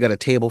stuff. We got a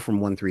table from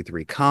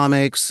 133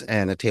 Comics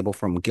and a table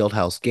from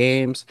Guildhouse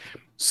Games.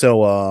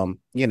 So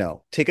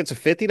tickets are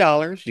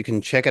 $50. You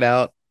can check it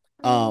out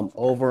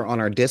over on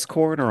our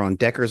Discord or on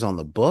Deckers on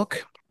the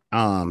Book.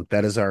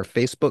 That is our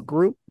Facebook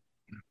group.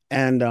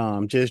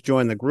 And just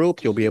join the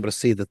group. You'll be able to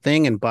see the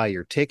thing and buy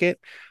your ticket.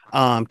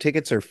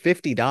 Tickets are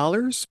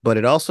 $50, but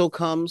it also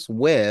comes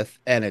with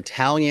an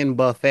Italian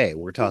buffet.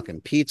 We're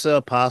talking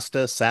pizza,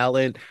 pasta,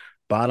 salad,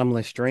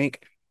 bottomless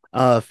drink.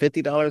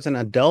 $50 an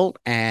adult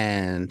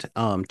and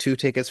two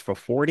tickets for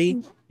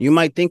 40. You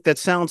might think that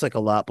sounds like a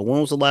lot, but when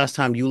was the last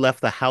time you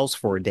left the house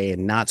for a day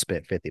and not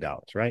spent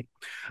 $50, right?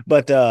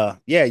 But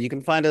yeah, you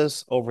can find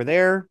us over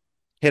there.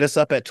 Hit us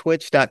up at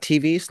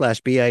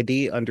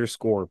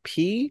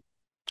twitch.tv/BID_P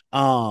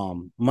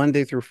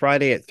Monday through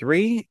Friday at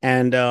 3,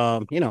 and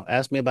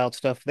ask me about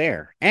stuff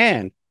there,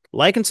 and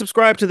like and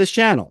subscribe to this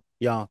channel,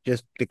 y'all.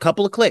 Just a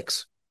couple of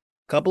clicks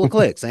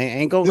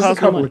ain't gonna Just a cost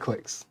couple money. of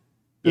clicks.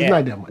 It's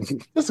not that much.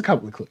 Just a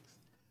couple of clicks.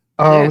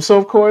 Yeah. So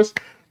of course,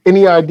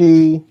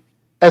 NERD,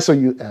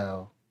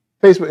 SOUL,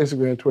 Facebook,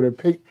 Instagram, Twitter,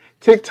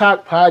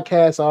 TikTok,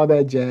 podcast, all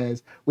that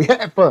jazz. We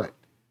had fun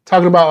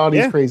talking about all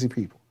these crazy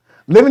people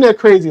living their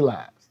crazy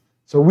lives,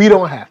 so we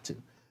don't have to.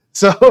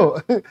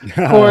 So, of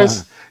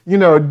course,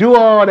 do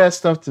all that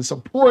stuff to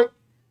support.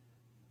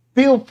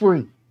 Feel free.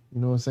 You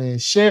know what I'm saying?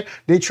 Share.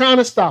 They're trying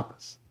to stop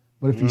us.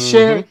 But if you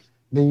share,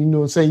 then you know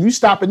what I'm saying? You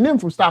stopping them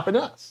from stopping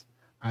us.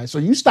 All right. So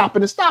you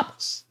stopping to stop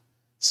us.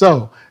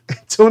 So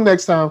until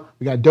next time,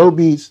 we got dope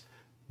beats,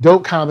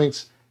 dope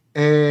comics,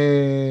 and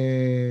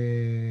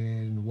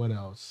what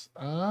else?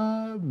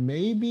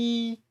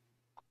 Maybe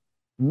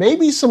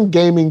some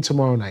gaming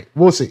tomorrow night.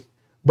 We'll see.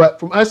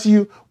 But from us to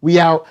you, we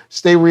out.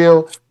 Stay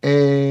real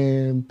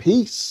and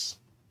peace.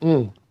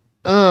 We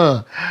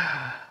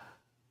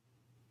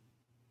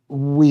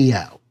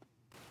out.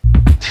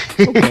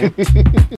 Okay.